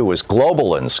War II was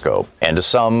global in scope and to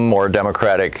some more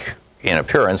democratic in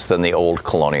appearance than the old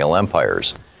colonial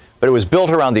empires. But it was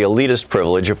built around the elitist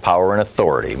privilege of power and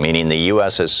authority, meaning the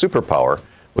U.S. as superpower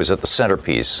was at the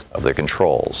centerpiece of the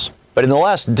controls. But in the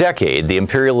last decade, the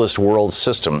imperialist world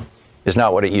system is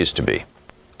not what it used to be.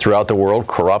 Throughout the world,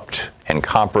 corrupt and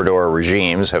comprador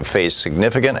regimes have faced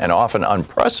significant and often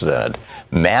unprecedented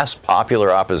mass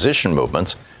popular opposition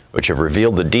movements, which have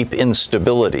revealed the deep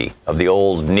instability of the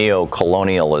old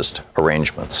neo-colonialist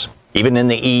arrangements. Even in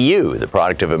the EU, the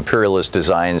product of imperialist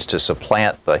designs to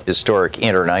supplant the historic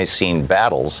internecine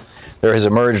battles, there has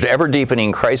emerged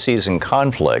ever-deepening crises and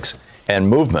conflicts and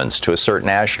movements to assert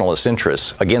nationalist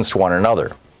interests against one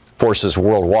another. Forces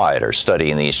worldwide are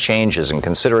studying these changes and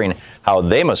considering how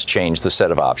they must change the set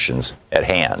of options at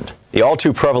hand. The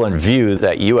all-too-prevalent view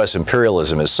that U.S.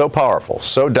 imperialism is so powerful,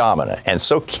 so dominant, and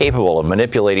so capable of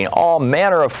manipulating all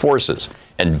manner of forces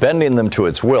and bending them to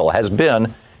its will has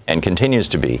been, and continues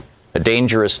to be, a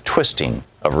dangerous twisting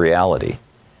of reality.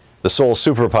 The sole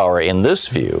superpower in this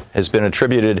view has been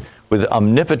attributed with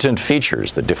omnipotent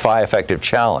features that defy effective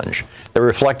challenge, that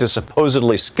reflect a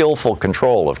supposedly skillful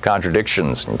control of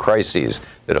contradictions and crises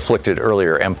that afflicted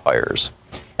earlier empires,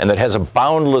 and that has a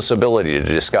boundless ability to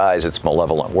disguise its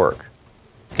malevolent work.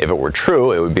 If it were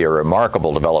true, it would be a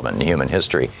remarkable development in human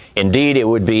history. Indeed, it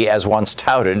would be, as once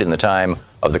touted in the time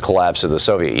of the collapse of the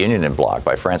Soviet Union and bloc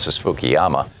by Francis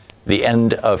Fukuyama, the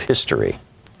end of history.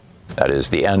 That is,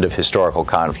 the end of historical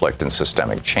conflict and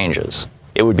systemic changes.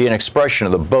 It would be an expression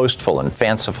of the boastful and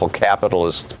fanciful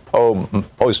capitalist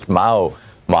post-Mao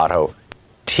motto,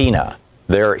 Tina,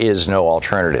 there is no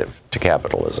alternative to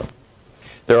capitalism.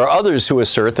 There are others who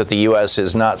assert that the U.S.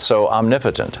 is not so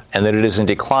omnipotent and that it is in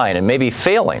decline and maybe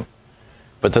failing,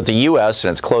 but that the U.S.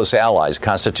 and its close allies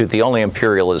constitute the only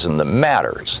imperialism that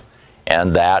matters,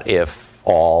 and that if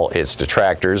all its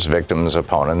detractors, victims,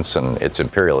 opponents, and its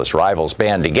imperialist rivals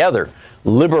band together,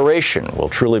 liberation will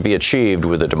truly be achieved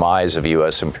with the demise of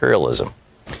U.S. imperialism.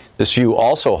 This view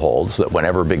also holds that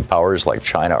whenever big powers like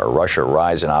China or Russia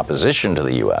rise in opposition to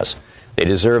the U.S., they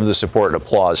deserve the support and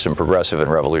applause from progressive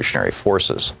and revolutionary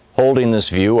forces. Holding this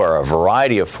view are a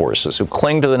variety of forces who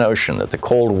cling to the notion that the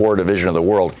Cold War division of the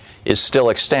world is still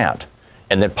extant,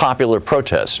 and that popular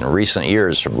protests in recent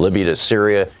years from Libya to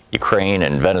Syria, Ukraine,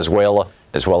 and Venezuela,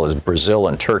 as well as Brazil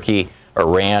and Turkey,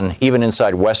 Iran, even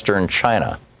inside Western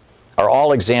China, are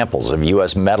all examples of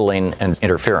U.S. meddling and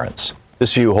interference.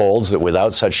 This view holds that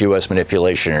without such U.S.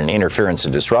 manipulation and interference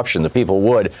and disruption, the people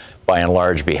would, by and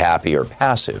large, be happy or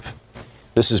passive.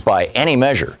 This is by any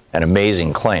measure an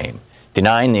amazing claim,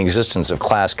 denying the existence of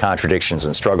class contradictions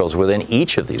and struggles within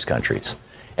each of these countries,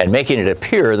 and making it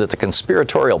appear that the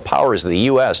conspiratorial powers of the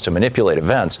U.S. to manipulate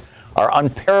events are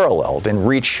unparalleled in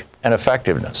reach and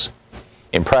effectiveness.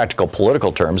 In practical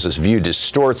political terms, this view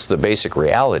distorts the basic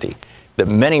reality that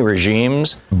many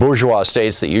regimes, bourgeois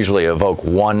states that usually evoke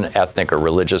one ethnic or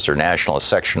religious or nationalist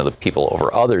section of the people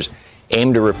over others,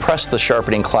 aim to repress the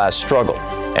sharpening class struggle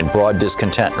and broad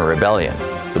discontent and rebellion.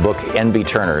 The book N.B.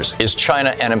 Turner's Is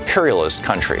China an Imperialist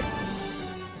Country?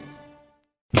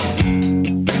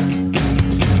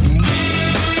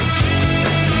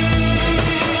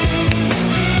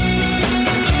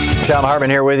 Thom Hartmann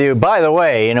here with you. By the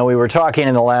way, we were talking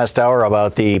in the last hour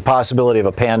about the possibility of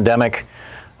a pandemic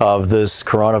of this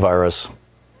coronavirus.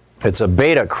 It's a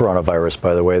beta coronavirus,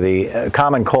 by the way. The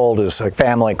common cold is a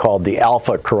family called the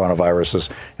alpha coronaviruses,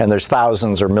 and there's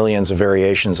thousands or millions of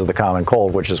variations of the common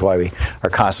cold, which is why we are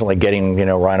constantly getting,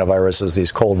 rhinoviruses,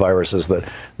 these cold viruses that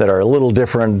are a little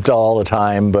different all the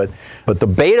time. But the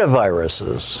beta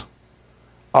viruses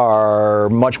are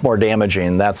much more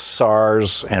damaging. That's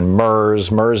SARS and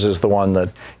MERS. MERS is the one that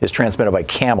is transmitted by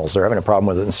camels. They're having a problem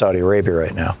with it in Saudi Arabia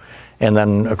right now. And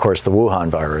then, of course, the Wuhan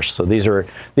virus. So these are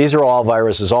all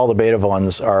viruses. All the beta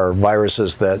ones are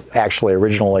viruses that actually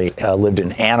originally lived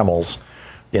in animals.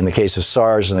 In the case of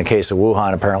SARS, in the case of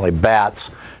Wuhan, apparently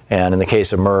bats, and in the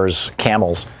case of MERS,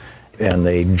 camels. And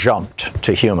they jumped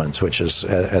to humans, which is,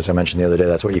 as I mentioned the other day,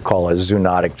 that's what you call a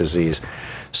zoonotic disease.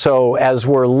 So as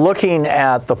we're looking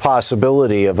at the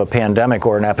possibility of a pandemic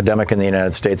or an epidemic in the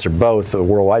United States, or both, a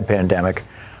worldwide pandemic,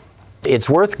 it's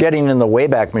worth getting in the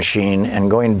Wayback Machine and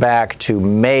going back to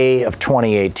May of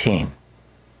 2018.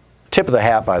 Tip of the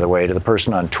hat, by the way, to the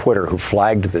person on Twitter who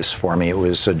flagged this for me. It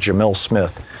was Jamil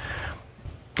Smith.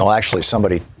 Well, actually,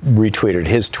 somebody retweeted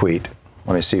his tweet.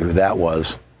 Let me see who that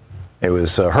was. It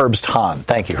was Herbst Hahn.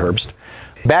 Thank you, Herbst.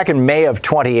 Back in May of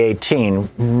 2018,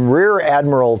 Rear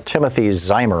Admiral Timothy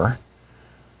Zeimer,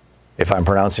 if I'm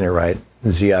pronouncing it right,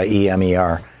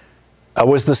 Z-I-E-M-E-R,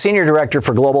 was the Senior Director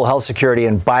for Global Health Security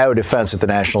and Biodefense at the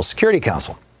National Security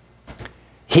Council.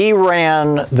 He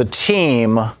ran the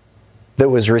team that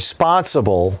was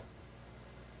responsible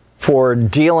for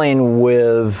dealing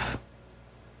with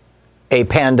a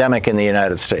pandemic in the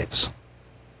United States.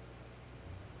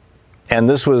 And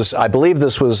this was, I believe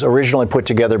this was originally put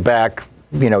together back,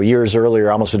 years earlier,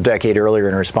 almost a decade earlier,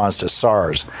 in response to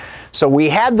SARS. So we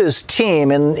had this team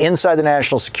inside the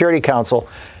National Security Council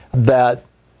that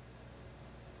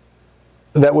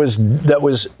that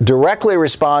was directly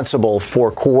responsible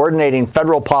for coordinating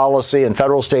federal policy and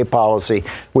federal state policy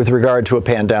with regard to a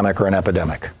pandemic or an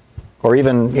epidemic, or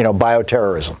even,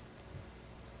 bioterrorism.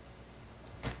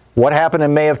 What happened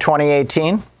in May of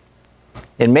 2018?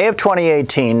 In May of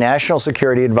 2018, National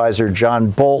Security Advisor John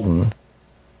Bolton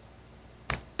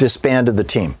disbanded the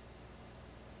team.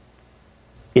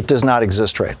 It does not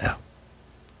exist right now.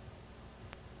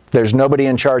 There's nobody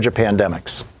in charge of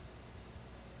pandemics.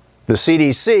 The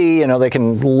CDC, they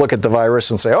can look at the virus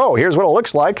and say, oh, here's what it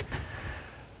looks like.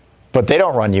 But they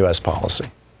don't run U.S.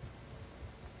 policy.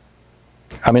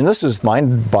 I mean, this is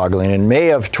mind-boggling. In May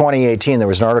of 2018, there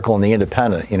was an article in The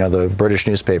Independent, the British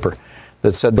newspaper,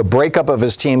 that said the breakup of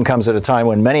his team comes at a time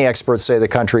when many experts say the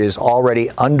country is already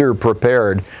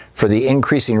underprepared for the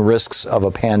increasing risks of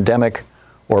a pandemic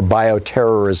or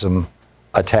bioterrorism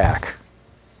attack.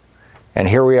 And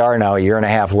here we are now, a year and a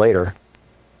half later.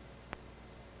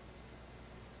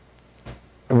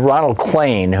 Ronald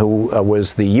Klain, who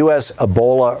was the U.S.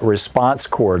 Ebola response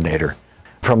coordinator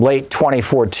from late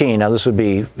 2014, now this would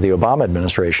be the Obama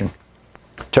administration,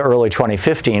 to early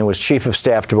 2015, was chief of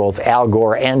staff to both Al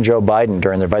Gore and Joe Biden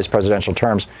during their vice presidential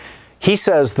terms. He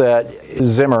says that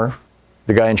Zimmer,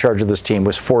 the guy in charge of this team,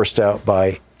 was forced out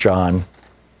by John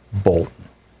Bolton.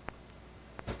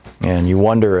 And you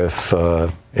wonder if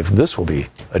this will be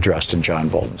addressed in John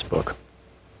Bolton's book.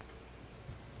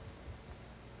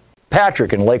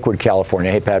 Patrick in Lakewood,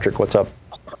 California. Hey, Patrick, what's up?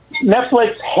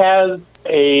 Netflix has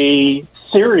a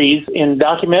series in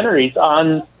documentaries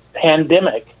on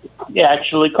pandemic,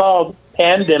 actually called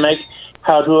Pandemic,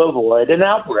 How to Avoid an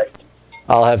Outbreak.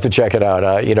 I'll have to check it out.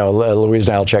 Louise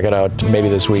and I will check it out maybe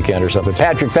this weekend or something.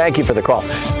 Patrick, thank you for the call.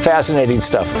 Fascinating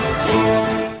stuff.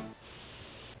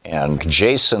 And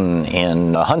Jason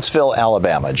in Huntsville,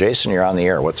 Alabama. Jason, you're on the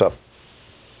air. What's up?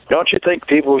 Don't you think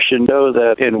people should know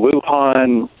that in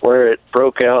Wuhan, where it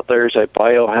broke out, there's a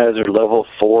biohazard level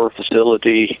 4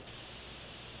 facility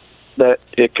that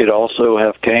it could also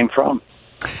have came from?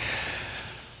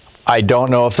 I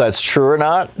don't know if that's true or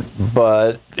not,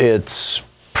 but it's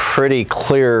pretty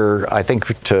clear, I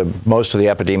think, to most of the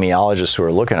epidemiologists who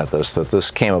are looking at this, that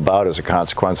this came about as a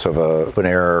consequence of an open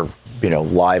air,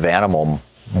 live animal,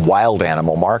 wild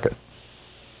animal market.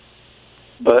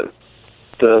 But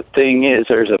the thing is,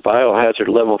 there's a biohazard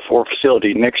level 4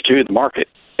 facility next to the market,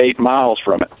 8 miles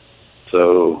from it.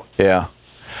 So yeah,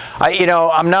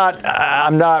 I'm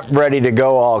not ready to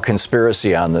go all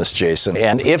conspiracy on this, Jason.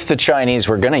 And if the Chinese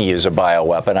were going to use a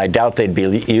bioweapon, I doubt they'd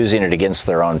be using it against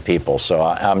their own people. So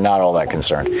I'm not all that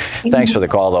concerned. Thanks for the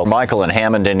call, though. Michael in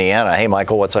Hammond, Indiana. Hey,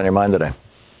 Michael, what's on your mind today?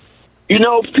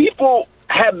 People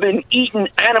have been eating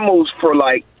animals for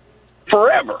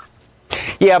forever.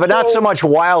 Yeah, but not so much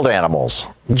wild animals.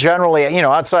 Generally,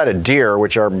 outside of deer,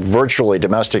 which are virtually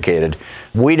domesticated,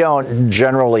 we don't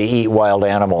generally eat wild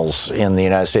animals in the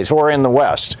United States or in the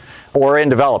West or in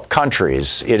developed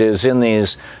countries. It is in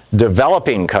these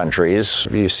developing countries.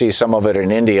 You see some of it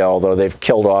in India, although they've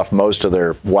killed off most of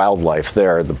their wildlife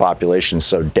there. The population's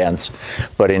so dense.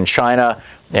 But in China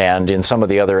and in some of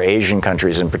the other Asian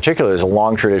countries in particular, there's a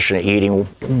long tradition of eating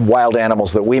wild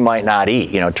animals that we might not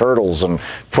eat, turtles and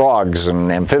frogs and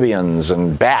amphibians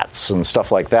and bats and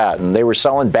stuff like that. And they were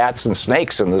selling bats and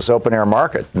snakes in this open air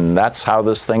market. And that's how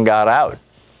this thing got out.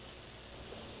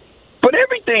 But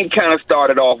everything kind of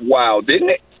started off wild, didn't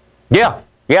it? Yeah,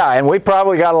 and we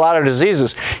probably got a lot of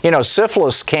diseases.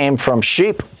 Syphilis came from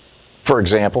sheep, for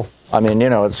example. I mean,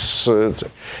 there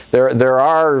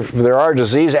are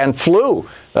diseases, and flu.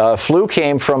 Flu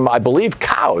came from, I believe,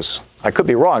 cows. I could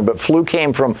be wrong, but flu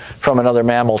came from another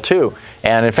mammal too.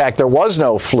 And in fact, there was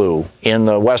no flu in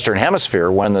the Western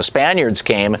Hemisphere when the Spaniards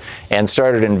came and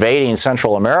started invading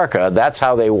Central America. That's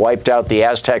how they wiped out the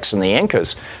Aztecs and the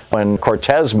Incas. When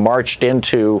Cortez marched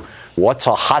into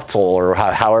Huatzalcoatl, or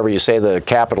however you say the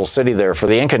capital city there for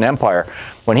the Incan Empire,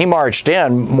 when he marched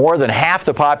in, more than half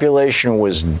the population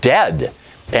was dead.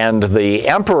 And the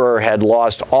emperor had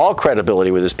lost all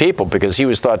credibility with his people because he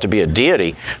was thought to be a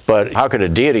deity. But how could a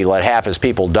deity let half his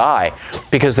people die?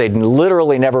 Because they'd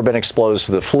literally never been exposed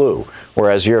to the flu,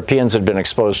 whereas Europeans had been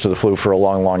exposed to the flu for a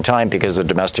long, long time because they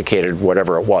domesticated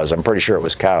whatever it was. I'm pretty sure it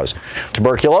was cows.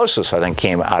 Tuberculosis, I think,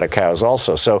 came out of cows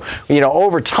also. So,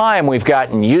 over time, we've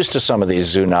gotten used to some of these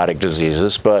zoonotic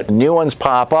diseases, but new ones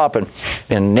pop up. And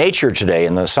in Nature today,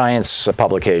 in the science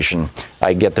publication,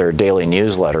 I get their daily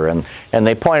newsletter, and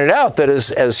they pointed out that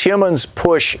as humans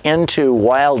push into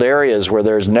wild areas where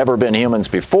there's never been humans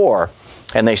before,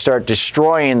 and they start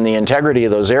destroying the integrity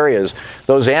of those areas,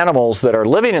 those animals that are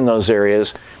living in those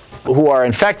areas who are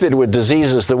infected with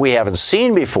diseases that we haven't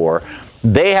seen before,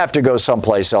 they have to go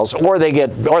someplace else, or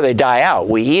they die out.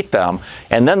 We eat them,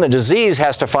 and then the disease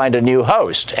has to find a new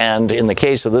host. And in the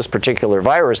case of this particular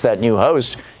virus, that new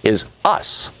host is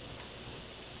us.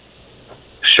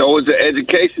 Show us the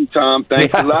education, Tom.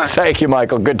 Thanks a lot. Thank you,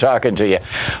 Michael. Good talking to you.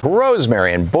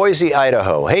 Rosemary in Boise,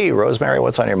 Idaho. Hey, Rosemary,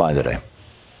 what's on your mind today?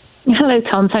 Hello,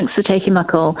 Tom. Thanks for taking my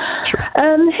call. Sure.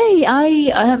 Hey,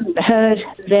 I heard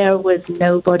there was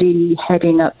nobody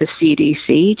heading up the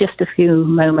CDC just a few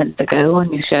moments ago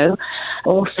on your show.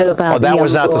 Also about that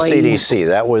was not the CDC.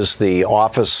 That was the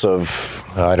Office of,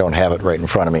 I don't have it right in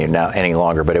front of me now any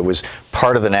longer, but it was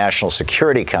part of the National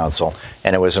Security Council,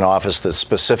 and it was an office that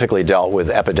specifically dealt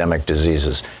with epidemic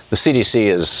diseases. The CDC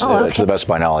is, to the best of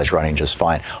my knowledge, running just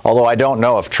fine. Although I don't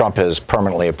know if Trump has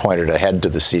permanently appointed a head to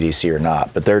the CDC or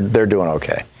not, but they're doing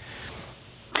okay.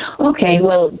 Okay,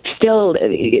 well, still,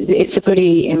 it's a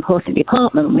pretty important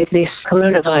department with this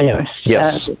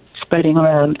coronavirus spreading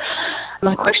around.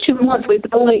 My question was, with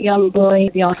the young boy,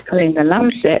 the article in the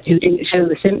Lancet, who didn't show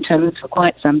the symptoms for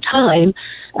quite some time,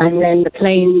 and then the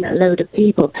plane load of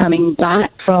people coming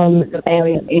back from the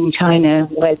area in China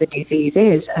where the disease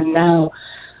is, and now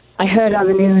I heard on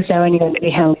the news they're only going to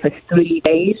be held for 3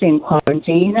 days in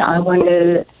quarantine. I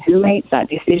wonder who makes that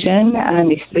decision,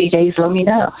 and is 3 days long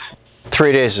enough?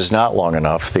 3 days is not long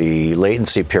enough. The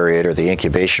latency period, or the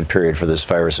incubation period for this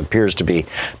virus, appears to be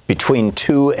between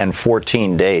 2 and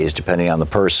 14 days, depending on the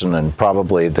person and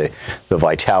probably the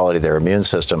vitality of their immune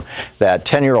system. That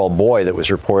 10-year-old boy that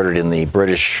was reported in the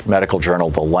British medical journal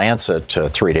The Lancet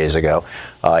 3 days ago,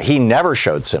 he never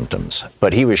showed symptoms,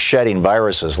 but he was shedding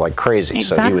viruses like crazy.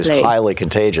 Exactly. So he was highly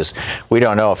contagious. We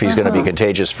don't know if he's going to be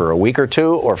contagious for a week or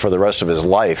two or for the rest of his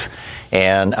life.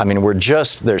 And I mean,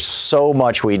 there's so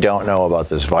much we don't know about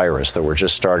this virus that we're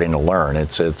just starting to learn.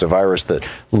 It's a virus that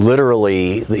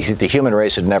literally the human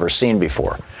race had never seen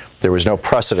before. There was no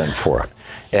precedent for it.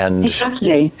 And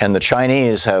the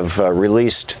Chinese have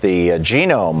released the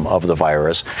genome of the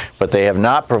virus, but they have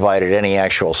not provided any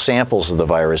actual samples of the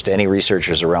virus to any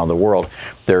researchers around the world.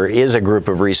 There is a group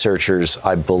of researchers,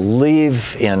 I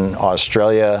believe in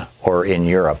Australia or in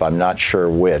Europe, I'm not sure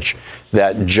which,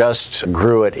 that just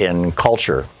grew it in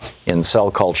culture, in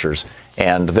cell cultures.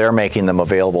 And they're making them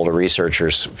available to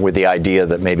researchers with the idea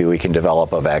that maybe we can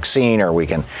develop a vaccine, or we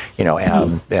can,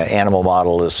 animal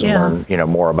model this and learn,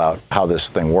 more about how this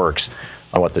thing works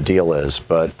and what the deal is.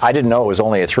 But I didn't know it was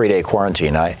only a 3-day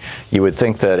quarantine. You would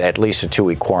think that at least a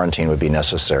 2-week quarantine would be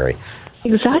necessary.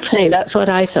 Exactly, that's what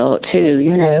I thought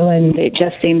too, and it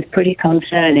just seems pretty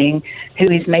concerning who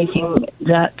is making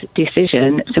that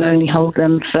decision to only hold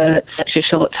them for such a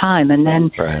short time, and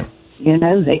then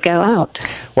they go out.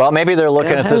 Well, maybe they're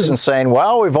looking at this and saying,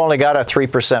 well, we've only got a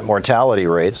 3% mortality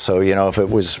rate. So, if it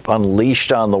was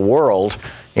unleashed on the world,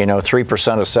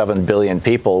 3% of 7 billion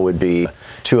people would be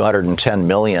 210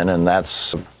 million, and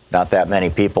that's not that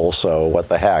many people. So what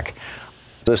the heck?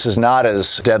 This is not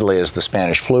as deadly as the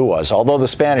Spanish flu was. Although the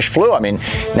Spanish flu,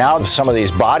 now some of these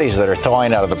bodies that are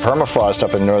thawing out of the permafrost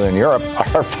up in Northern Europe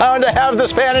are found to have the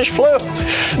Spanish flu.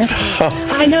 So,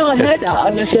 I know, I heard that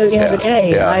on the show the other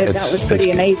day. That was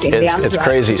pretty amazing. It's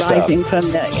crazy stuff.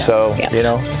 From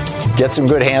Get some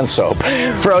good hand soap.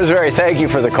 Rosemary, thank you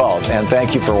for the call, and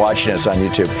thank you for watching us on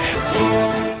YouTube.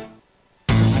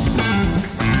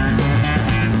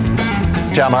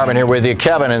 Thom Hartman here with you.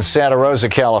 Kevin in Santa Rosa,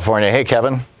 California. Hey,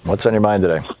 Kevin, what's on your mind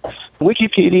today?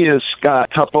 Wikipedia's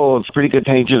got a couple of pretty good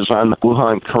pages on the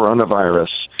Wuhan coronavirus.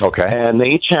 Okay. And they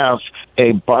each have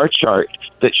a bar chart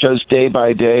that shows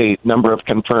day-by-day number of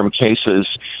confirmed cases.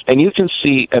 And you can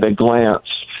see at a glance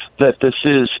that this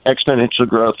is exponential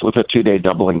growth with a 2-day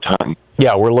doubling time.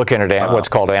 Yeah, we're looking at what's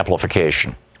called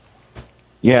amplification.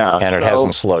 Yeah. And it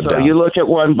hasn't slowed down. So you look at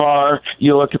one bar,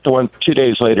 you look at the one 2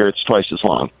 days later, it's twice as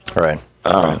long. Right.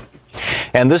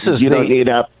 And this is you don't need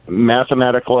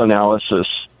mathematical analysis.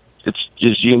 It's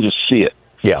just, you can just see it.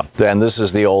 Yeah, and this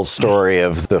is the old story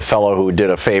of the fellow who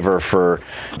did a favor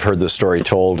I've heard the story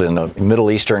told in a Middle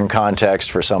Eastern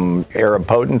context for some Arab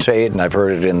potentate, and I've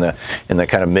heard it in the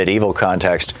kind of medieval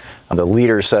context. The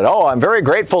leader said, "Oh, I'm very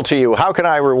grateful to you. How can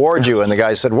I reward you?" And the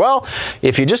guy said, "Well,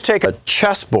 if you just take a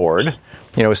chessboard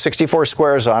with 64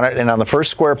 squares on it, and on the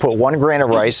first square put 1 grain of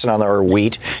rice or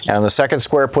wheat, and on the second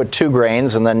square put 2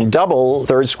 grains, and then double.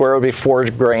 Third square would be 4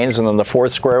 grains, and then the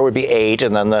fourth square would be 8,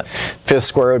 and then the fifth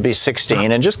square would be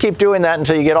 16, and just keep doing that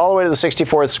until you get all the way to the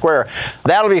 64th square.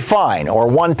 That'll be fine, or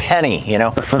 1 penny,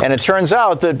 And it turns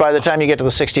out that by the time you get to the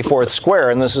 64th square,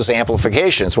 and this is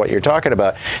amplification, it's what you're talking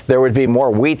about, there would be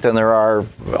more wheat than there are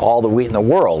all the wheat in the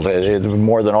world,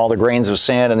 more than all the grains of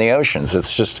sand in the oceans.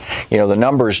 It's just, the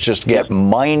numbers just get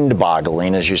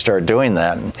mind-boggling as you start doing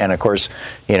that. And of course,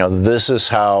 this is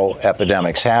how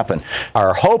epidemics happen.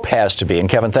 Our hope has to be, and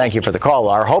Kevin, thank you for the call,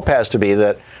 our hope has to be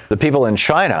that the people in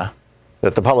China,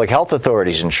 that the public health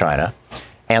authorities in China,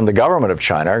 and the government of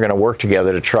China are going to work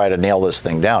together to try to nail this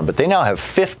thing down. But they now have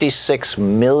 56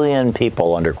 million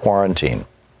people under quarantine.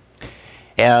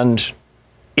 And,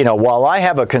 while I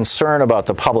have a concern about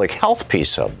the public health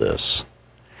piece of this,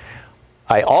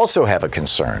 I also have a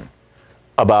concern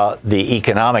about the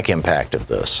economic impact of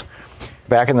this.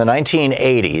 Back in the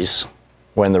 1980s,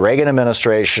 when the Reagan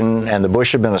administration and the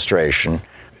Bush administration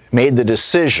made the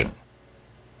decision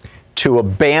to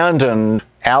abandon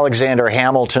Alexander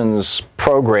Hamilton's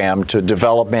program to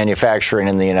develop manufacturing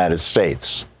in the United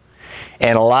States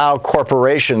and allow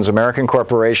corporations, American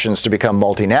corporations, to become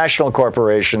multinational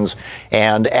corporations,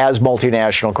 and as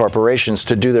multinational corporations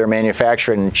to do their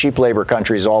manufacturing in cheap labor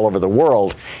countries all over the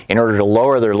world in order to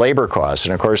lower their labor costs.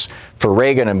 And of course, for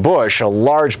Reagan and Bush, a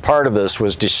large part of this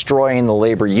was destroying the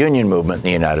labor union movement in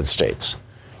the United States.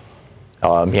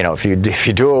 If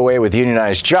you do away with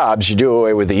unionized jobs, you do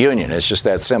away with the union. It's just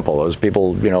that simple. Those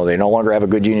people, they no longer have a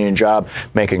good union job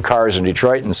making cars in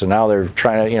Detroit, and so now they're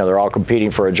trying to, they're all competing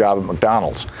for a job at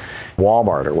McDonald's,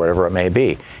 Walmart, or whatever it may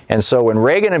be. And so when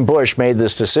Reagan and Bush made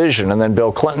this decision, and then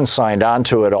Bill Clinton signed on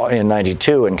to it in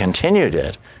 '92 and continued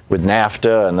it with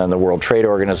NAFTA and then the World Trade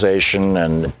Organization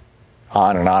and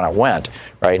on it went,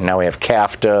 right? And now we have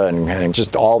CAFTA and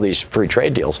just all these free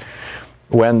trade deals.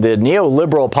 When the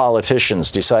neoliberal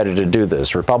politicians decided to do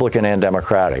this, Republican and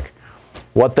Democratic,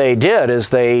 what they did is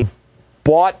they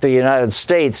bought the United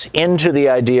States into the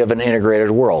idea of an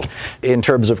integrated world in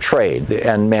terms of trade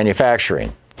and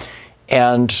manufacturing.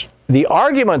 And the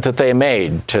argument that they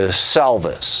made to sell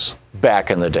this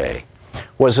back in the day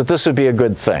was that this would be a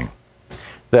good thing,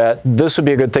 that this would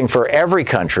be a good thing for every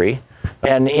country,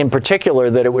 and in particular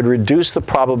that it would reduce the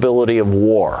probability of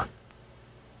war.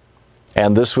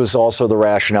 And this was also the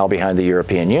rationale behind the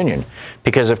European Union.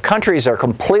 Because if countries are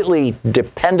completely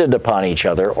dependent upon each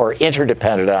other or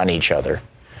interdependent on each other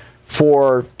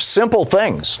for simple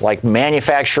things like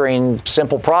manufacturing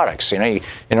simple products, in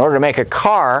order to make a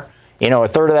car, a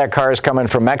third of that car is coming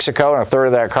from Mexico and a third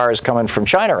of that car is coming from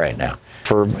China right now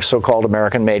for so-called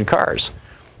American-made cars.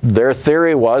 Their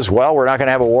theory was, well, we're not going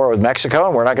to have a war with Mexico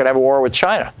and we're not going to have a war with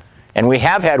China. And we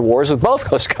have had wars with both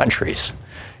those countries.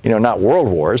 Not world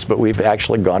wars, but we've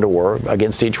actually gone to war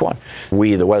against each one,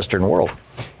 we, the Western world.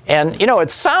 And, it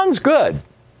sounds good,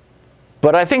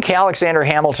 but I think Alexander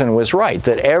Hamilton was right,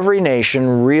 that every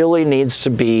nation really needs to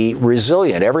be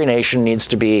resilient. Every nation needs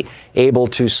to be able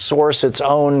to source its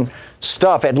own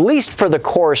stuff, at least for the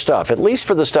core stuff, at least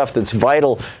for the stuff that's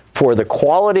vital for the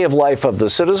quality of life of the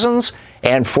citizens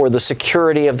and for the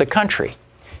security of the country.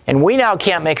 And we now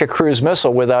can't make a cruise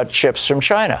missile without chips from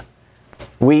China.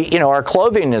 Our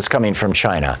clothing is coming from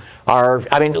China.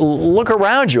 Look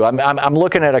around you. I'm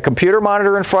looking at a computer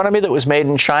monitor in front of me that was made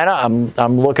in China.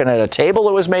 I'm looking at a table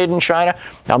that was made in China.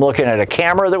 I'm looking at a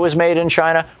camera that was made in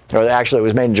China, or actually it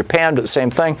was made in Japan, but the same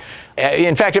thing.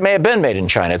 In fact, it may have been made in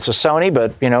China. It's a Sony,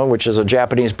 but which is a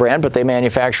Japanese brand, but they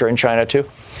manufacture in China too.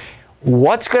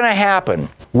 What's going to happen?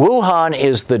 Wuhan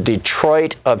is the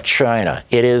Detroit of China.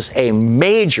 It is a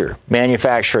major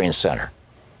manufacturing center.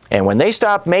 And when they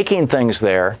stop making things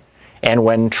there, and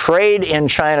when trade in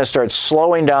China starts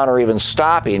slowing down or even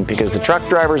stopping because the truck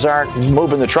drivers aren't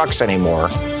moving the trucks anymore,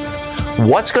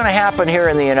 what's going to happen here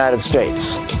in the United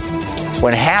States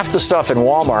when half the stuff in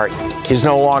Walmart is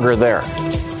no longer there?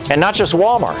 And not just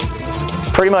Walmart,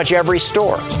 pretty much every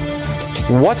store.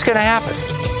 What's going to happen?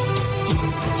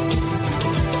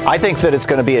 I think that it's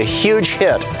going to be a huge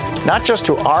hit, not just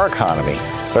to our economy,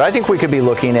 but I think we could be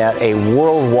looking at a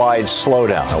worldwide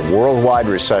slowdown, a worldwide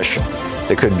recession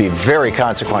that could be very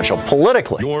consequential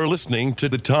politically. You're listening to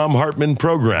the Thom Hartmann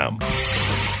Program.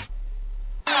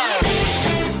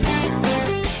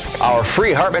 Our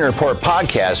free Hartmann Report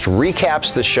podcast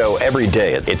recaps the show every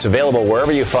day. It's available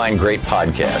wherever you find great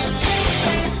podcasts.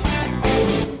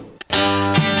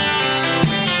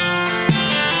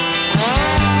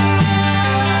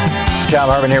 Thom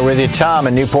Hartmann here with you. Thom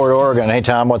in Newport, Oregon. Hey,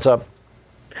 Thom, what's up?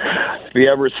 Have you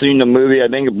ever seen the movie? I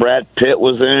think Brad Pitt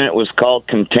was in it. It was called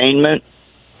Containment.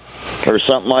 or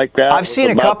something like that. I've seen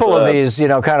a couple of these,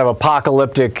 kind of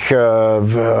apocalyptic,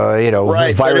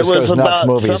 right, virus goes nuts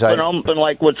movies. Something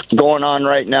like what's going on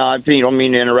right now. I don't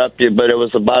mean to interrupt you, but it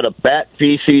was about a bat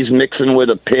feces mixing with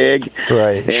a pig.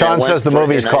 Right. Sean says the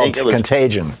movie's called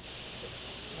Contagion.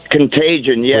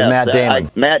 Contagion, yes. With Matt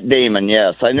Damon. Matt Damon,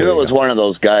 yes. I knew it was one of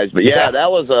those guys. But yeah, that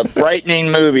was a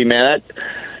frightening movie, man.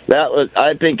 That was.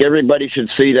 I think everybody should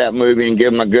see that movie and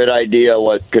give them a good idea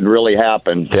what could really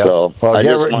happen. Yep. So, well,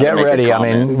 get ready. I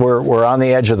mean, we're on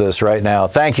the edge of this right now.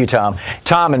 Thank you, Tom.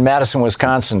 Tom in Madison,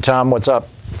 Wisconsin. Tom, what's up?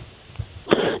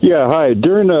 Yeah, hi.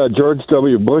 During the George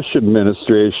W. Bush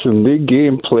administration, they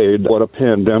game played what a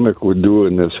pandemic would do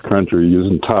in this country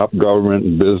using top government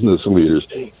and business leaders.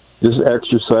 This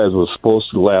exercise was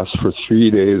supposed to last for 3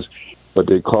 days, but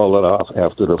they called it off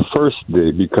after the first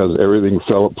day because everything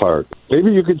fell apart.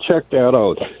 Maybe you could check that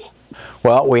out.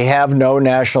 Well, we have no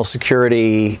national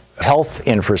security health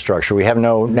infrastructure. We have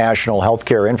no national health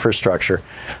care infrastructure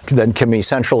that can be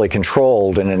centrally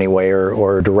controlled in any way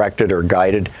or directed or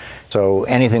guided. So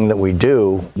anything that we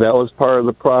do... That was part of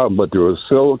the problem, but there was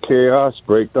still chaos,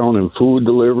 breakdown in food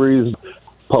deliveries,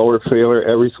 power failure,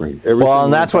 everything. Well,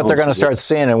 and that's what they're going to start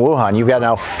seeing in Wuhan. You've got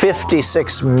now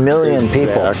 56 million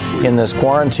people in this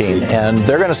quarantine, and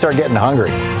they're going to start getting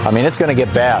hungry. I mean, it's going to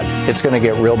get bad. It's going to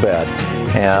get real bad.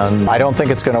 And I don't think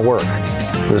it's going to work.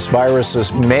 This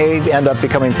virus may end up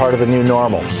becoming part of the new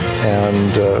normal,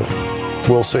 and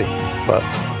we'll see.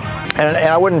 And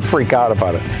I wouldn't freak out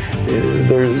about it.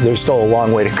 There's still a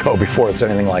long way to go before it's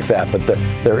anything like that, but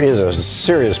there is a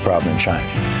serious problem in China.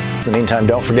 In the meantime,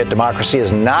 don't forget democracy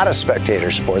is not a spectator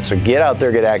sport, so get out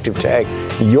there, get active, tag,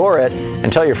 you're it,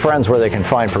 and tell your friends where they can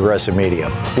find progressive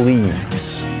media.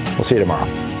 Please. We'll see you tomorrow.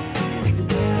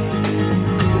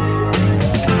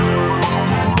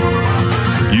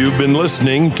 You've been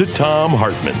listening to Thom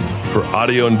Hartmann. For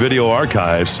audio and video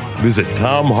archives, visit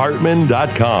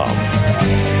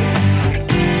thomhartmann.com.